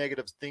really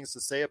negative things to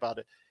say about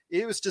it.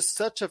 It was just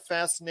such a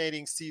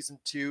fascinating season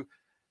 2.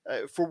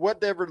 For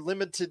whatever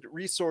limited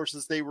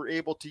resources they were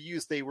able to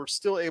use, they were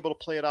still able to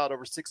play it out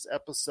over 6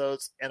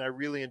 episodes, and I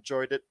really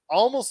enjoyed it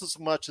almost as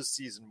much as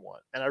season 1.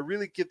 And I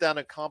really give that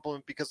a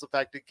compliment because of the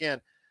fact,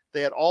 again,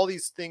 they had all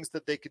these things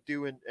that they could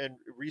do and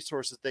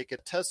resources they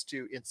could test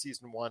to in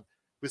season 1.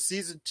 With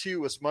season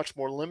 2 was much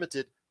more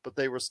limited, but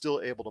they were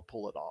still able to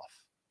pull it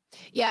off.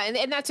 Yeah,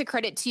 and that's a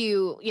credit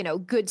to,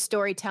 good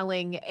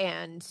storytelling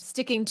and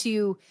sticking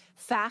to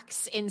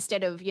facts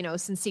instead of,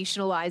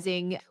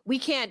 sensationalizing. We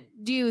can't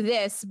do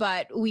this,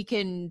 but we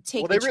can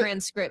take the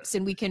transcripts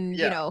and we can,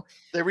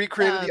 They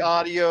recreated the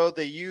audio.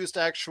 They used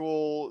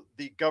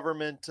the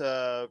government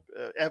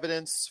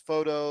evidence,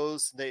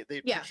 photos. They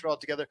pictured it all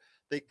together.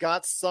 They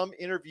got some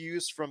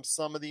interviews from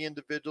some of the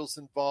individuals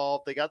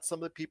involved. They got some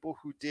of the people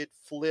who did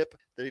flip.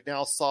 They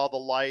now saw the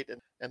light,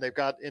 and they've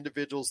got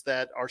individuals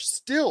that are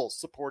still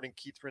supporting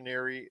Keith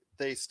Raniere.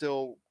 They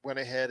still went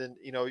ahead and,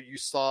 you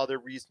saw their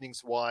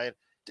reasonings why.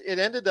 It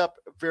ended up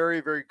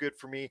very, very good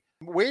for me.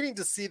 I'm waiting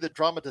to see the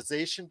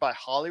dramatization by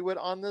Hollywood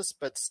on this,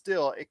 but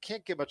still, it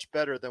can't get much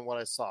better than what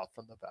I saw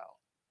from The Vow.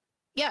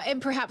 Yeah,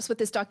 and perhaps with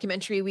this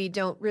documentary, we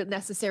don't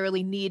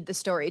necessarily need the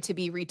story to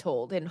be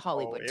retold in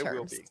Hollywood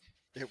terms.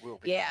 It will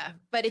be. Yeah,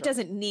 but it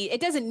doesn't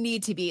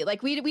need to be.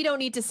 Like, we don't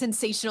need to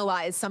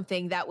sensationalize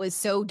something that was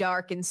so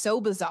dark and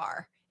so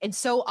bizarre and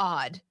so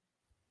odd.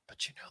 But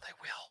they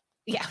will.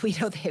 Yeah, we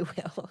know they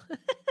will.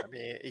 I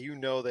mean,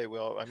 they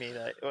will. I mean,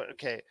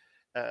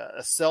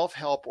 a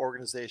self-help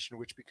organization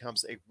which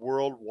becomes a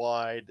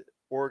worldwide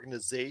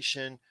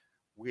organization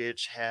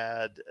which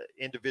had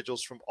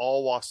individuals from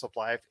all walks of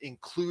life,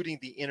 including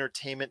the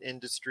entertainment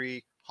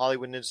industry,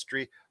 Hollywood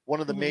industry. One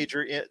of the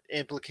major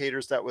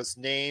implicators that was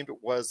named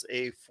was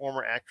a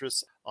former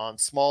actress on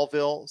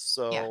Smallville.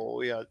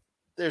 So,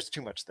 there's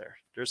too much there.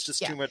 There's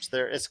just too much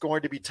there. It's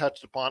going to be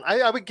touched upon.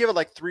 I would give it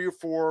like 3 or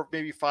 4,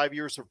 maybe 5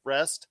 years of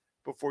rest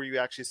before you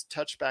actually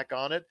touch back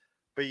on it.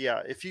 But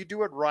if you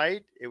do it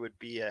right, it would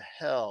be a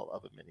hell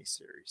of a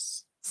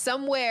miniseries.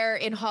 Somewhere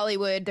in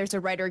Hollywood, there's a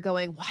writer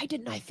going, why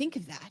didn't I think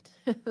of that?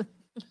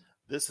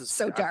 This is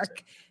so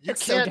dark. You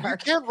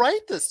can't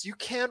write this. You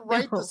can't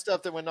write the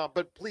stuff that went on.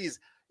 But please,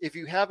 if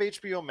you have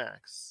HBO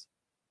Max,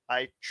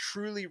 I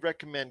truly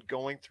recommend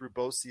going through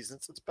both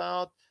seasons. It's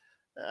about,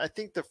 I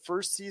think the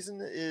first season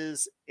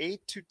is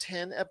 8 to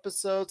 10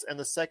 episodes, and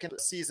the second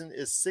season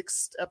is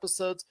 6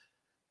 episodes.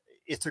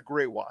 It's a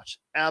great watch.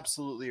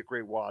 Absolutely a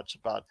great watch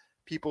about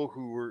people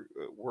who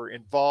were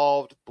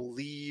involved,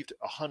 believed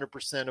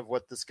 100% of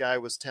what this guy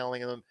was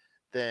telling them,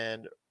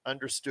 then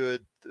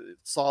understood,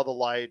 saw the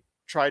light,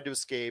 tried to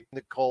escape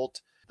the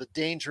cult, the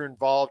danger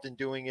involved in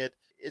doing it.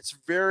 It's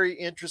very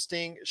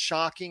interesting,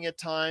 shocking at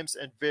times,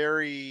 and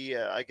very,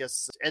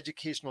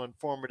 educational,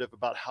 informative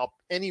about how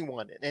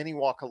anyone in any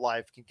walk of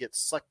life can get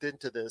sucked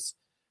into this.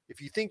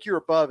 If you think you're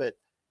above it,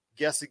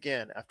 guess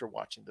again after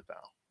watching The Vow.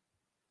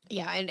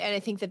 Yeah, and I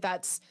think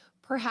that's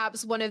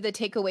perhaps one of the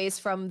takeaways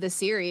from the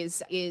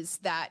series is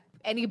that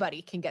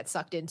anybody can get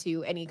sucked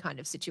into any kind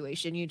of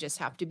situation. You just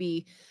have to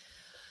be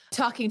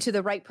talking to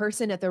the right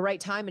person at the right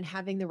time and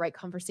having the right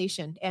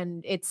conversation.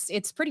 And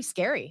it's pretty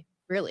scary,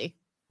 really.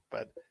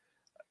 But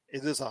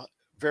it is a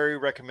very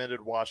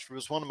recommended watch. It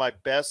was one of my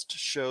best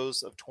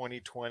shows of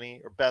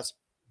 2020, or best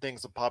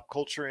things of pop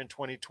culture in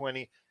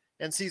 2020.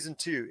 And season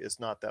 2 is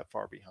not that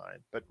far behind.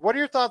 But what are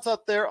your thoughts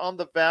out there on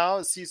The Vow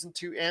as season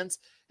 2 ends?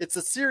 It's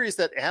a series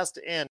that has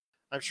to end.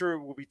 I'm sure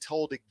it will be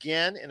told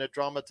again in a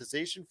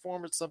dramatization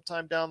form at some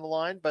time down the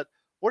line. But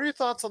what are your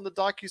thoughts on the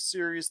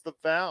docuseries The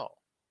Vow?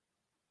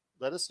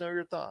 Let us know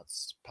your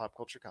thoughts.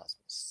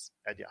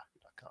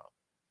 popculturecosmos@yahoo.com.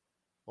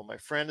 Well, my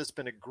friend, it's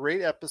been a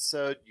great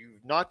episode.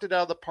 You've knocked it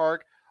out of the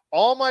park.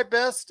 All my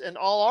best and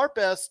all our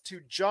best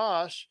to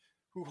Josh,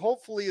 who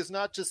hopefully is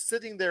not just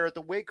sitting there at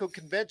the Waco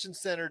Convention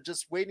Center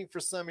just waiting for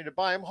somebody to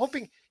buy. I'm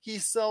hoping he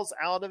sells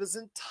out of his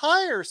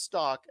entire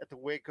stock at the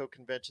Waco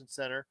Convention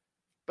Center.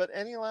 But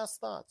any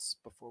last thoughts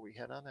before we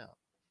head on out?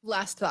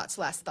 Last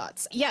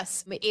thoughts.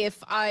 Yes,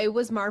 if I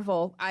was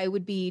Marvel, I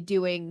would be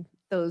doing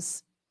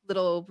those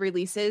little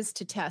releases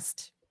to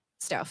test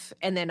stuff.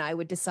 And then I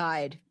would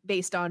decide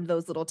based on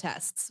those little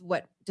tests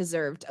what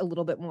deserved a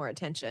little bit more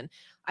attention.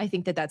 I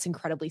think that's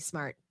incredibly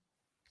smart.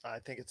 I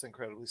think it's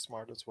incredibly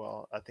smart as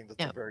well. I think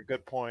that's a very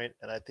good point.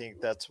 And I think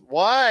that's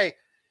why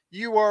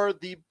you are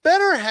the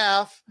better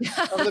half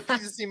of the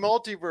PCC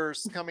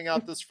Multiverse coming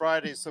out this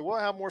Friday. So we'll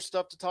have more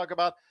stuff to talk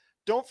about.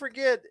 Don't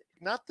forget,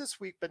 not this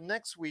week, but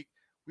next week,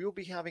 we will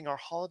be having our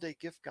holiday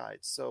gift guide.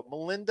 So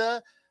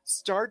Melinda,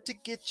 start to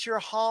get your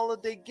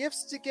holiday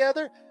gifts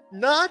together.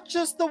 Not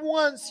just the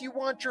ones you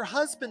want your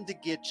husband to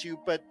get you,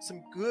 but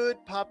some good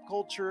pop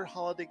culture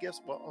holiday gifts.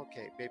 Well,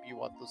 okay, maybe you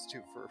want those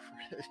too for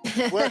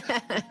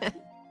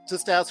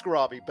just ask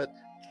Robbie. But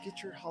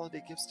get your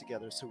holiday gifts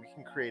together so we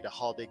can create a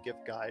holiday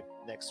gift guide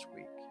next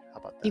week. How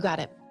about that? You got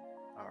it.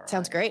 All right.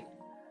 Sounds great.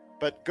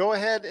 But go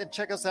ahead and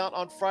check us out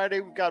on Friday.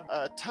 We've got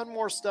a ton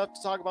more stuff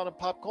to talk about in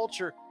pop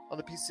culture on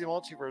the PC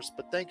Multiverse.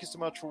 But thank you so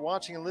much for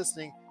watching and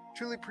listening.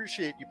 Truly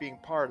appreciate you being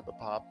part of the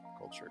Pop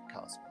Culture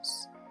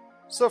Cosmos.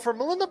 So for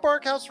Melinda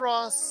Barkhouse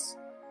Ross,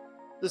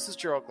 this is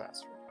Gerald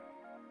Glassford.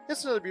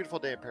 It's another beautiful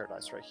day in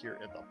paradise right here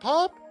in the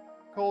Pop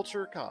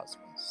Culture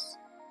Cosmos.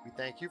 We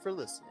thank you for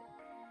listening.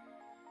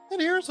 And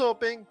here's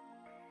hoping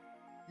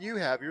you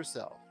have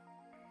yourself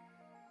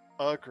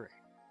a great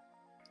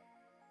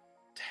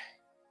day.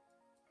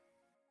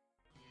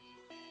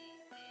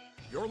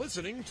 You're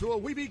listening to a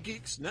Weeby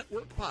Geeks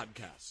Network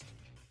podcast.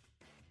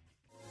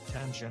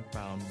 Tangent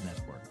Bound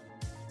Network.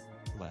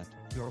 Let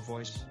your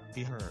voice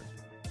be heard.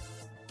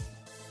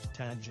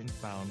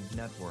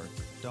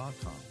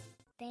 TangentBoundNetwork.com.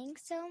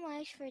 Thanks so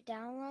much for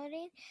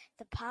downloading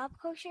the Pop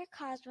Culture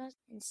Cosmos,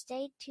 and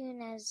stay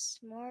tuned as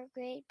more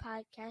great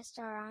podcasts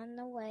are on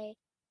the way.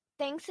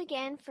 Thanks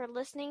again for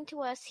listening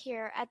to us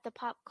here at the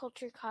Pop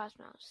Culture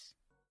Cosmos.